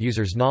data without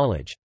users'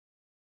 knowledge.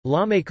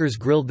 Lawmakers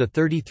grilled the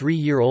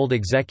 33-year-old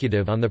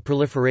executive on the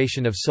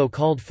proliferation of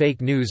so-called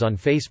fake news on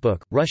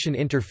Facebook, Russian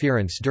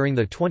interference during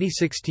the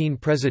 2016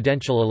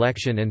 presidential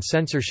election and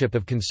censorship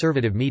of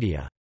conservative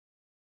media.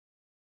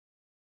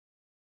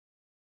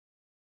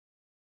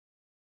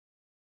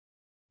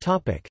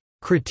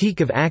 Critique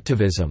of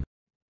activism.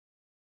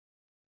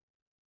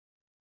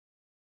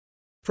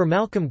 For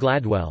Malcolm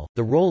Gladwell,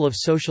 the role of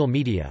social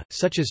media,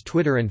 such as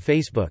Twitter and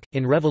Facebook,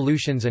 in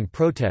revolutions and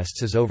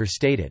protests is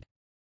overstated.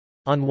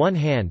 On one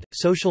hand,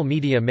 social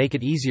media make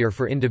it easier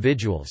for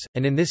individuals,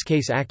 and in this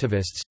case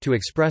activists, to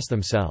express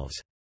themselves.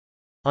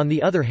 On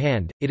the other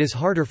hand, it is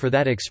harder for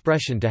that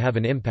expression to have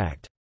an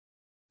impact.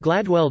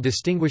 Gladwell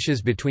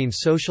distinguishes between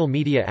social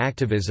media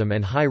activism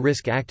and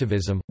high-risk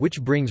activism,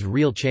 which brings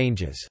real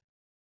changes.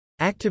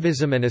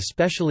 Activism and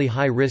especially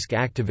high-risk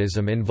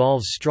activism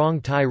involves strong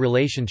tie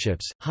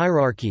relationships,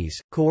 hierarchies,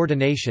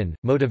 coordination,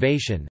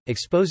 motivation,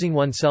 exposing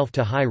oneself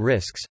to high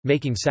risks,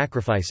 making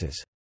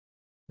sacrifices.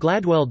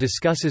 Gladwell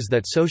discusses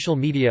that social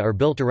media are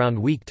built around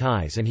weak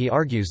ties and he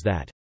argues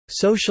that,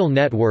 "...social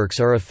networks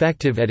are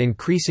effective at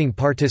increasing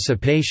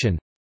participation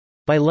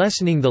by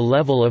lessening the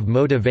level of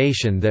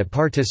motivation that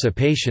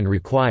participation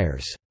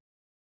requires."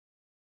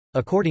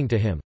 According to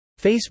him,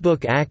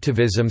 Facebook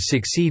activism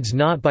succeeds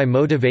not by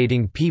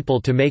motivating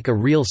people to make a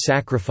real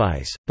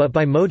sacrifice, but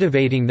by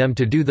motivating them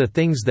to do the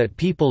things that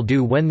people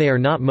do when they are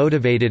not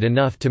motivated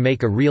enough to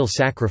make a real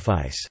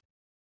sacrifice.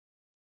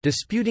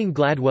 Disputing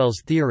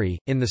Gladwell's theory,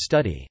 in the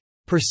study,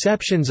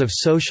 "Perceptions of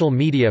Social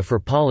Media for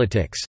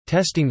Politics,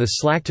 Testing the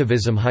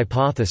Slacktivism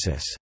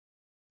Hypothesis."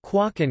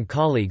 Kwok and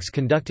colleagues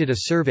conducted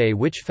a survey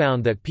which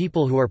found that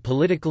people who are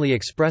politically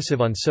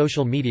expressive on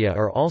social media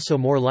are also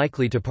more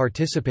likely to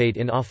participate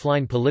in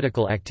offline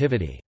political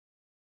activity.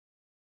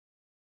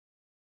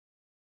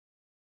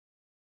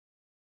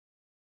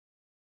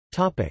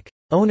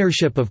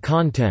 Ownership of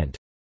content.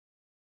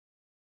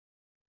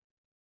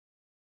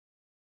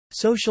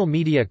 Social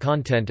media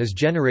content is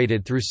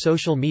generated through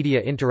social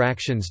media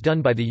interactions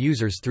done by the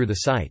users through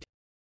the site.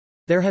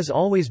 There has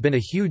always been a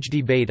huge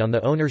debate on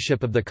the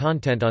ownership of the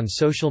content on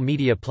social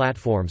media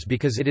platforms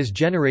because it is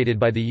generated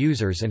by the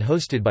users and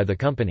hosted by the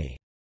company.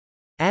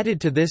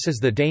 Added to this is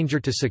the danger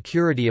to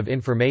security of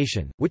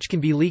information, which can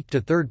be leaked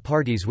to third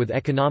parties with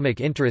economic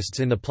interests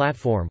in the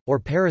platform, or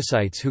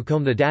parasites who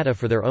comb the data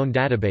for their own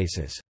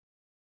databases.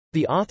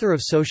 The author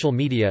of Social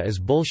Media is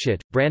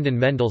Bullshit, Brandon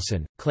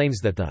Mendelsohn, claims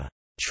that the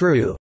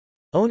true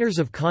owners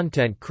of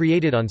content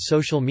created on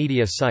social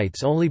media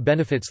sites only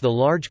benefits the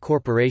large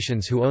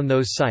corporations who own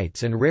those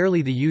sites and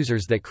rarely the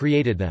users that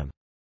created them.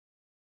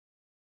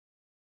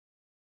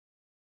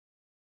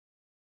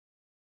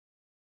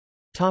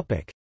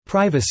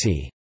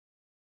 Privacy.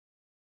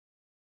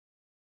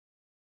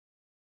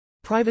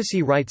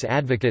 Privacy rights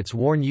advocates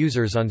warn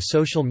users on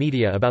social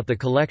media about the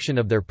collection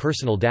of their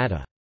personal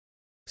data.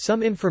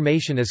 Some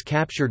information is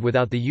captured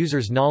without the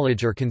user's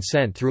knowledge or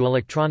consent through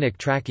electronic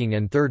tracking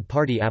and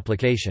third-party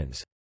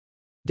applications.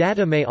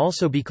 Data may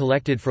also be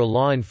collected for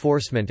law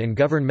enforcement and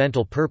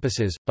governmental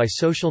purposes, by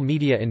social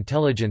media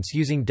intelligence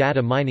using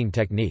data mining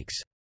techniques.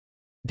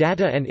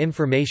 Data and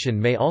information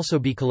may also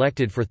be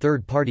collected for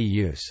third-party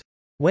use.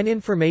 When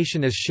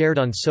information is shared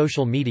on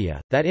social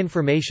media, that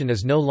information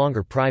is no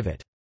longer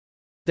private.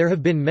 There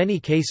have been many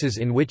cases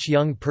in which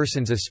young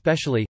persons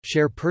especially,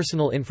 share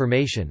personal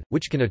information,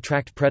 which can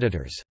attract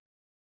predators.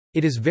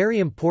 It is very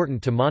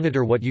important to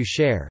monitor what you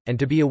share, and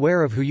to be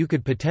aware of who you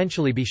could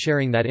potentially be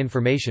sharing that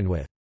information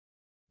with.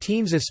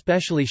 Teens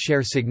especially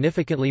share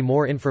significantly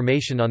more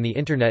information on the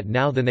Internet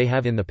now than they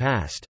have in the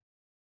past.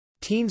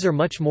 Teens are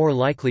much more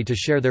likely to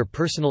share their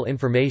personal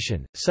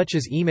information, such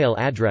as email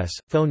address,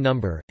 phone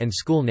number, and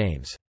school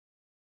names.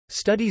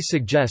 Studies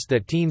suggest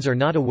that teens are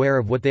not aware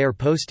of what they are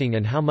posting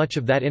and how much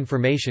of that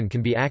information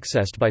can be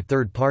accessed by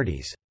third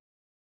parties.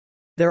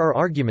 There are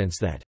arguments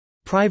that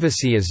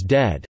privacy is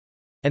dead,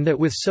 and that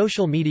with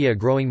social media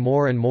growing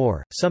more and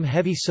more, some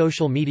heavy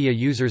social media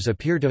users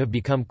appear to have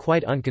become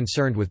quite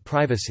unconcerned with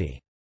privacy.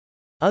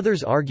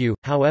 Others argue,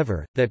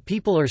 however, that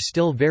people are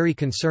still very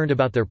concerned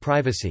about their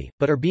privacy,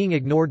 but are being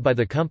ignored by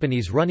the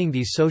companies running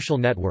these social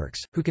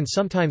networks, who can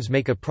sometimes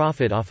make a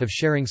profit off of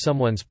sharing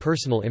someone's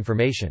personal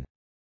information.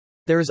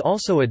 There is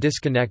also a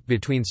disconnect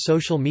between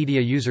social media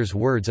users'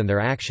 words and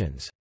their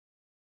actions.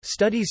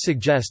 Studies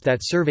suggest that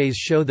surveys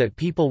show that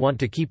people want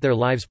to keep their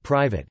lives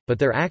private, but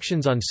their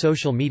actions on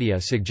social media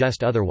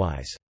suggest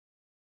otherwise.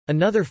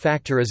 Another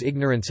factor is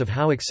ignorance of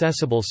how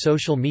accessible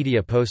social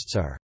media posts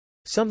are.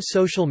 Some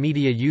social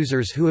media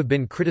users who have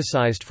been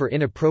criticized for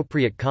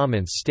inappropriate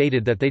comments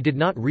stated that they did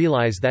not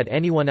realize that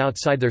anyone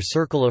outside their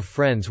circle of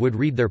friends would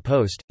read their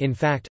post. In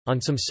fact,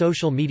 on some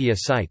social media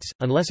sites,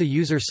 unless a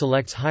user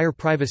selects higher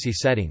privacy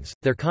settings,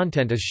 their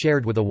content is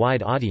shared with a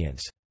wide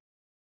audience.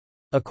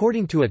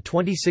 According to a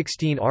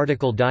 2016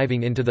 article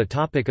diving into the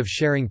topic of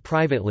sharing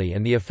privately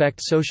and the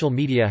effect social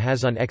media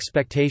has on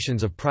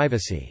expectations of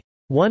privacy,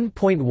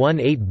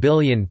 1.18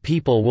 billion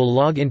people will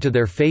log into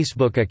their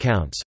Facebook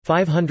accounts,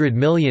 500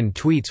 million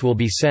tweets will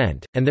be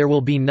sent, and there will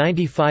be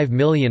 95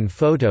 million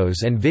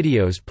photos and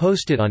videos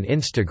posted on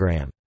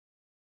Instagram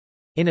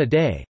in a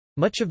day.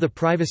 Much of the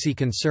privacy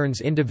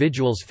concerns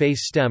individuals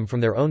face stem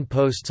from their own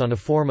posts on a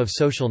form of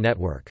social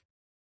network.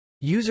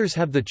 Users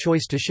have the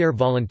choice to share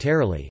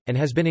voluntarily, and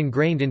has been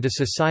ingrained into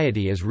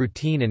society as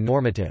routine and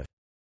normative.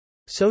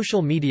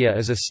 Social media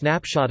is a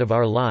snapshot of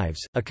our lives,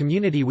 a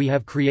community we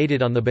have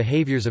created on the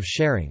behaviors of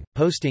sharing,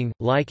 posting,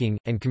 liking,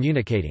 and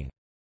communicating.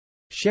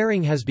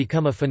 Sharing has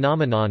become a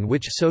phenomenon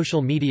which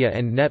social media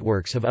and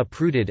networks have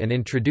uprooted and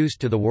introduced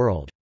to the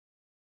world.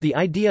 The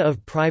idea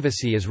of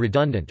privacy is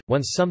redundant.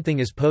 Once something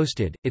is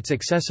posted, its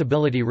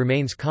accessibility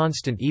remains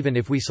constant even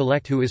if we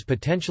select who is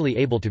potentially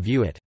able to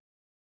view it.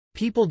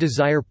 People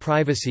desire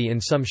privacy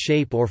in some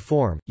shape or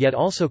form, yet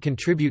also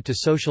contribute to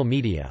social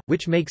media,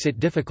 which makes it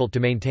difficult to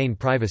maintain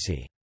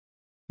privacy.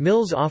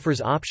 Mills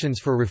offers options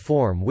for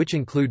reform which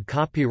include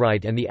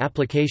copyright and the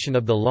application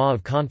of the law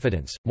of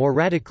confidence, more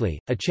radically,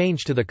 a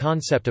change to the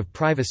concept of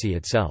privacy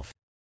itself.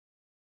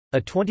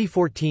 A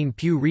 2014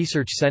 Pew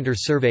Research Center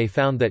survey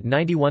found that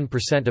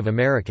 91% of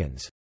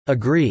Americans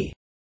agree,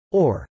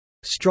 or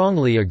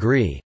strongly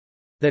agree,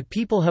 that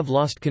people have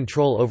lost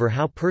control over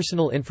how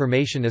personal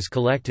information is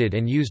collected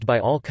and used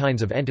by all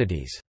kinds of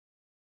entities.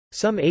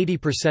 Some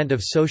 80%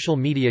 of social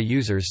media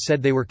users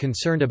said they were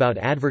concerned about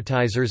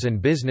advertisers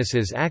and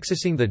businesses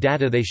accessing the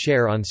data they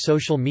share on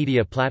social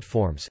media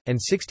platforms, and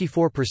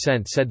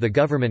 64% said the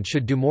government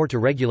should do more to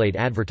regulate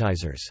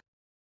advertisers.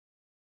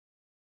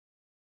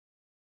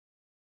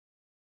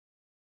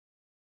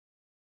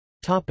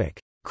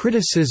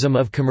 Criticism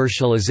of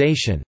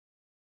commercialization.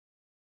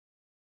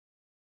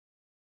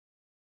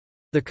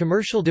 The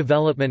commercial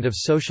development of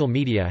social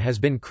media has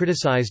been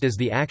criticized as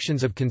the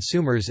actions of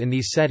consumers in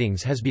these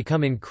settings has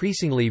become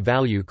increasingly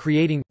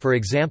value-creating, for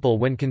example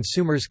when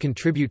consumers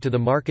contribute to the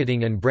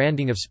marketing and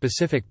branding of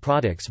specific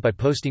products by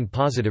posting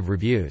positive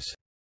reviews.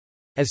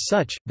 As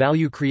such,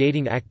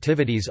 value-creating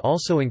activities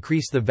also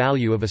increase the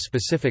value of a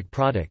specific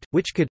product,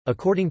 which could,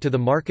 according to the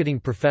marketing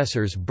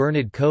professors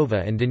Bernard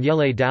Kova and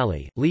Daniele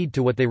Dalli, lead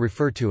to what they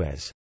refer to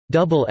as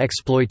double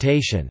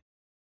exploitation.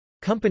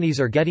 Companies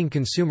are getting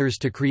consumers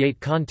to create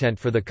content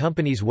for the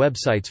company's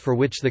websites for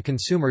which the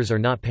consumers are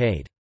not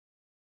paid.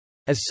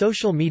 As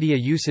social media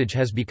usage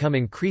has become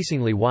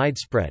increasingly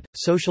widespread,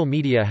 social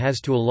media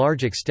has to a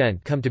large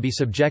extent come to be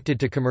subjected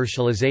to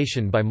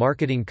commercialization by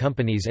marketing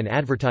companies and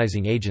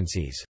advertising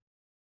agencies.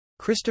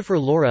 Christopher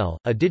Laurel,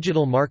 a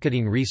digital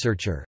marketing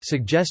researcher,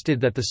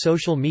 suggested that the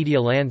social media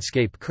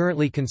landscape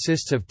currently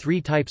consists of three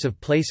types of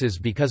places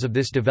because of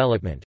this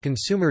development: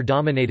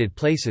 consumer-dominated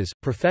places,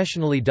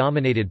 professionally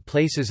dominated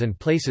places and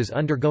places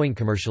undergoing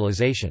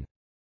commercialization.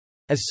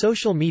 As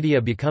social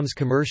media becomes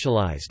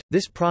commercialized,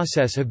 this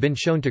process has been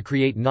shown to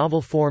create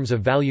novel forms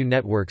of value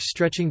networks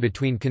stretching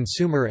between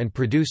consumer and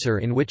producer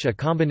in which a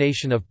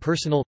combination of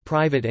personal,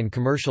 private and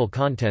commercial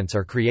contents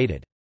are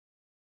created.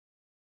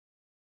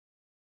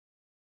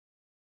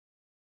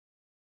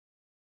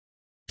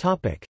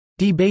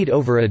 Debate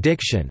over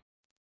addiction.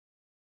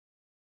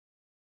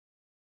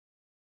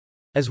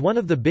 As one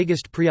of the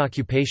biggest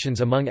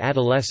preoccupations among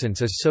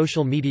adolescents is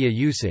social media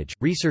usage,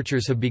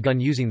 researchers have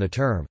begun using the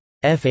term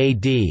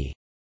FAD,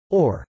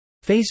 or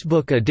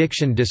Facebook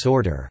addiction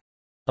disorder,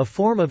 a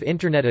form of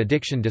Internet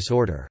addiction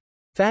disorder.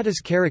 FAD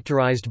is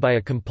characterized by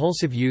a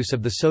compulsive use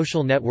of the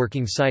social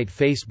networking site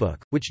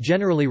Facebook, which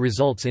generally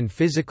results in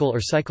physical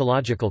or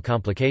psychological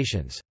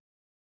complications.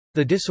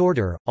 The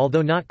disorder,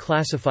 although not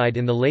classified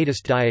in the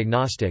latest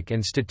Diagnostic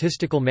and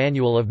Statistical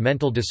Manual of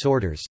Mental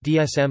Disorders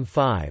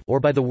 (DSM-5)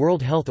 or by the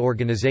World Health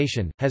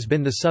Organization, has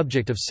been the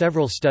subject of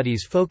several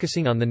studies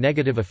focusing on the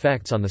negative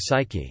effects on the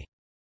psyche.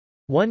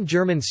 One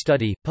German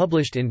study,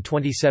 published in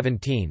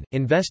 2017,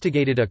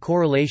 investigated a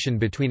correlation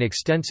between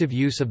extensive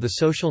use of the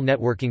social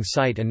networking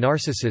site and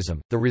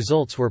narcissism. The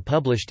results were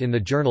published in the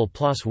journal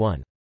PLOS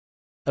One.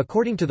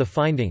 According to the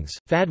findings,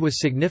 FAD was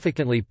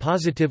significantly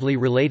positively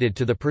related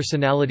to the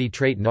personality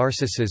trait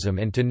narcissism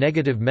and to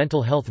negative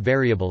mental health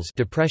variables,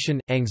 depression,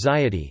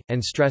 anxiety,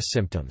 and stress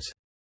symptoms.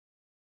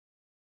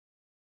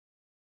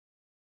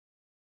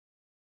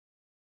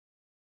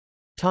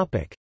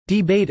 Topic: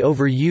 Debate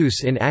over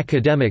use in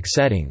academic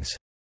settings.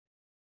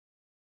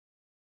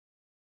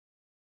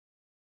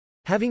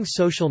 Having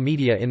social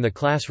media in the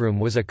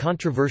classroom was a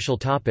controversial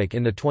topic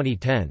in the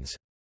 2010s.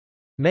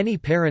 Many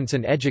parents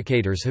and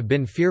educators have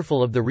been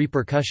fearful of the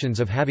repercussions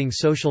of having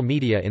social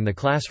media in the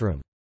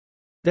classroom.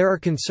 There are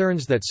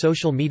concerns that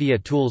social media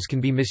tools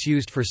can be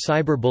misused for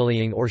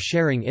cyberbullying or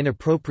sharing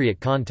inappropriate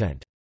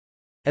content.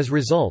 As a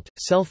result,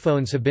 cell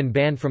phones have been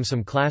banned from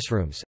some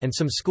classrooms, and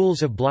some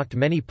schools have blocked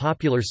many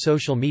popular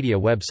social media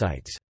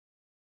websites.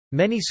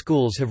 Many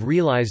schools have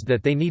realized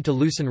that they need to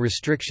loosen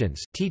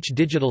restrictions, teach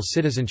digital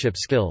citizenship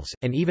skills,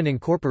 and even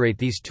incorporate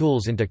these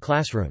tools into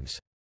classrooms.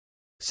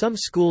 Some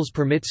schools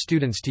permit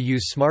students to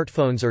use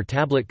smartphones or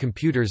tablet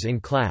computers in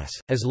class,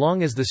 as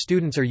long as the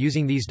students are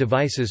using these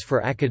devices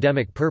for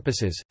academic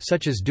purposes,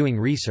 such as doing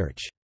research.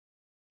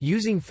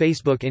 Using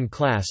Facebook in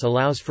class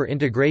allows for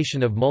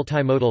integration of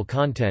multimodal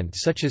content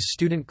such as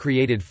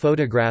student-created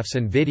photographs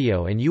and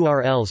video and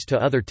URLs to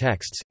other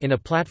texts, in a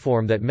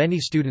platform that many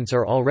students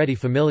are already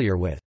familiar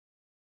with.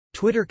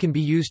 Twitter can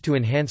be used to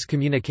enhance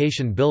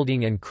communication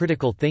building and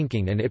critical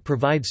thinking, and it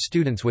provides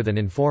students with an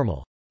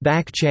informal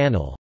back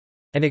channel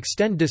and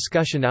extend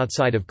discussion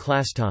outside of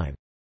class time.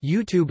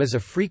 YouTube is a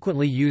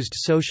frequently used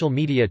social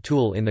media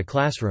tool in the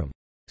classroom.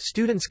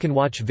 Students can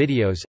watch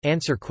videos,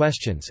 answer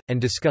questions, and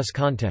discuss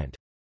content.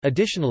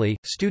 Additionally,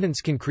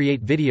 students can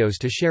create videos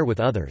to share with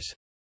others.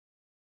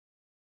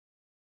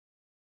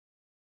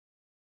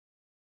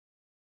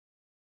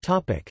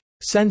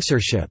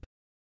 Censorship.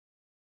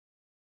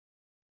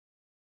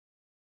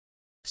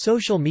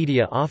 Social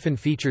media often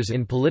features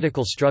in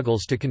political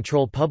struggles to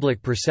control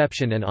public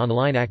perception and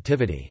online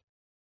activity.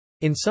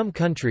 In some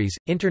countries,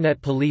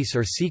 Internet police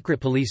or secret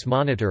police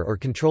monitor or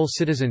control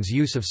citizens'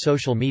 use of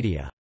social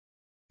media.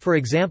 For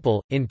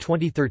example, in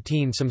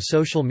 2013 some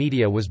social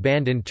media was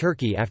banned in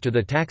Turkey after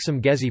the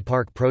Taksim Gezi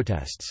Park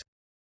protests.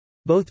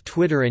 Both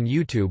Twitter and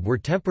YouTube were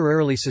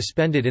temporarily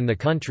suspended in the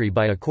country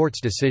by a court's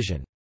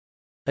decision.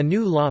 A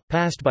new law,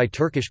 passed by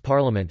Turkish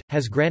parliament,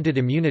 has granted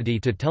immunity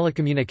to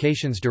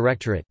Telecommunications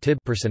Directorate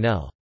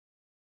personnel.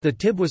 The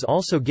TIB was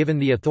also given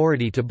the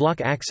authority to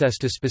block access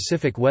to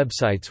specific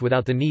websites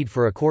without the need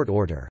for a court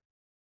order.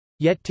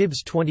 Yet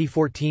TIB's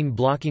 2014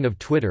 blocking of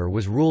Twitter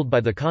was ruled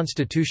by the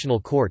Constitutional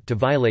Court to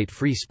violate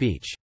free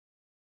speech.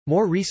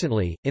 More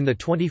recently, in the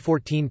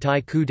 2014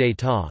 Thai coup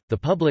d'état, the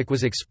public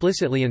was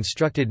explicitly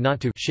instructed not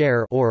to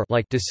share or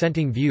like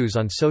dissenting views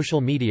on social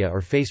media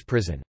or face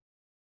prison.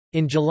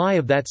 In July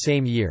of that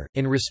same year,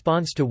 in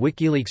response to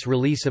WikiLeaks'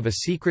 release of a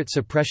secret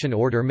suppression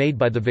order made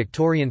by the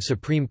Victorian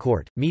Supreme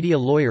Court, media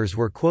lawyers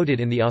were quoted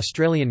in the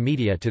Australian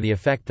media to the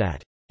effect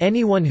that,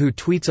 "Anyone who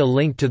tweets a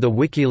link to the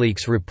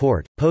WikiLeaks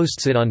report,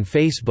 posts it on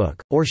Facebook,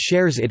 or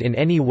shares it in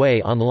any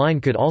way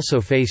online could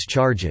also face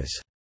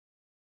charges."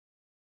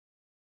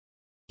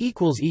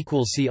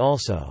 See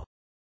also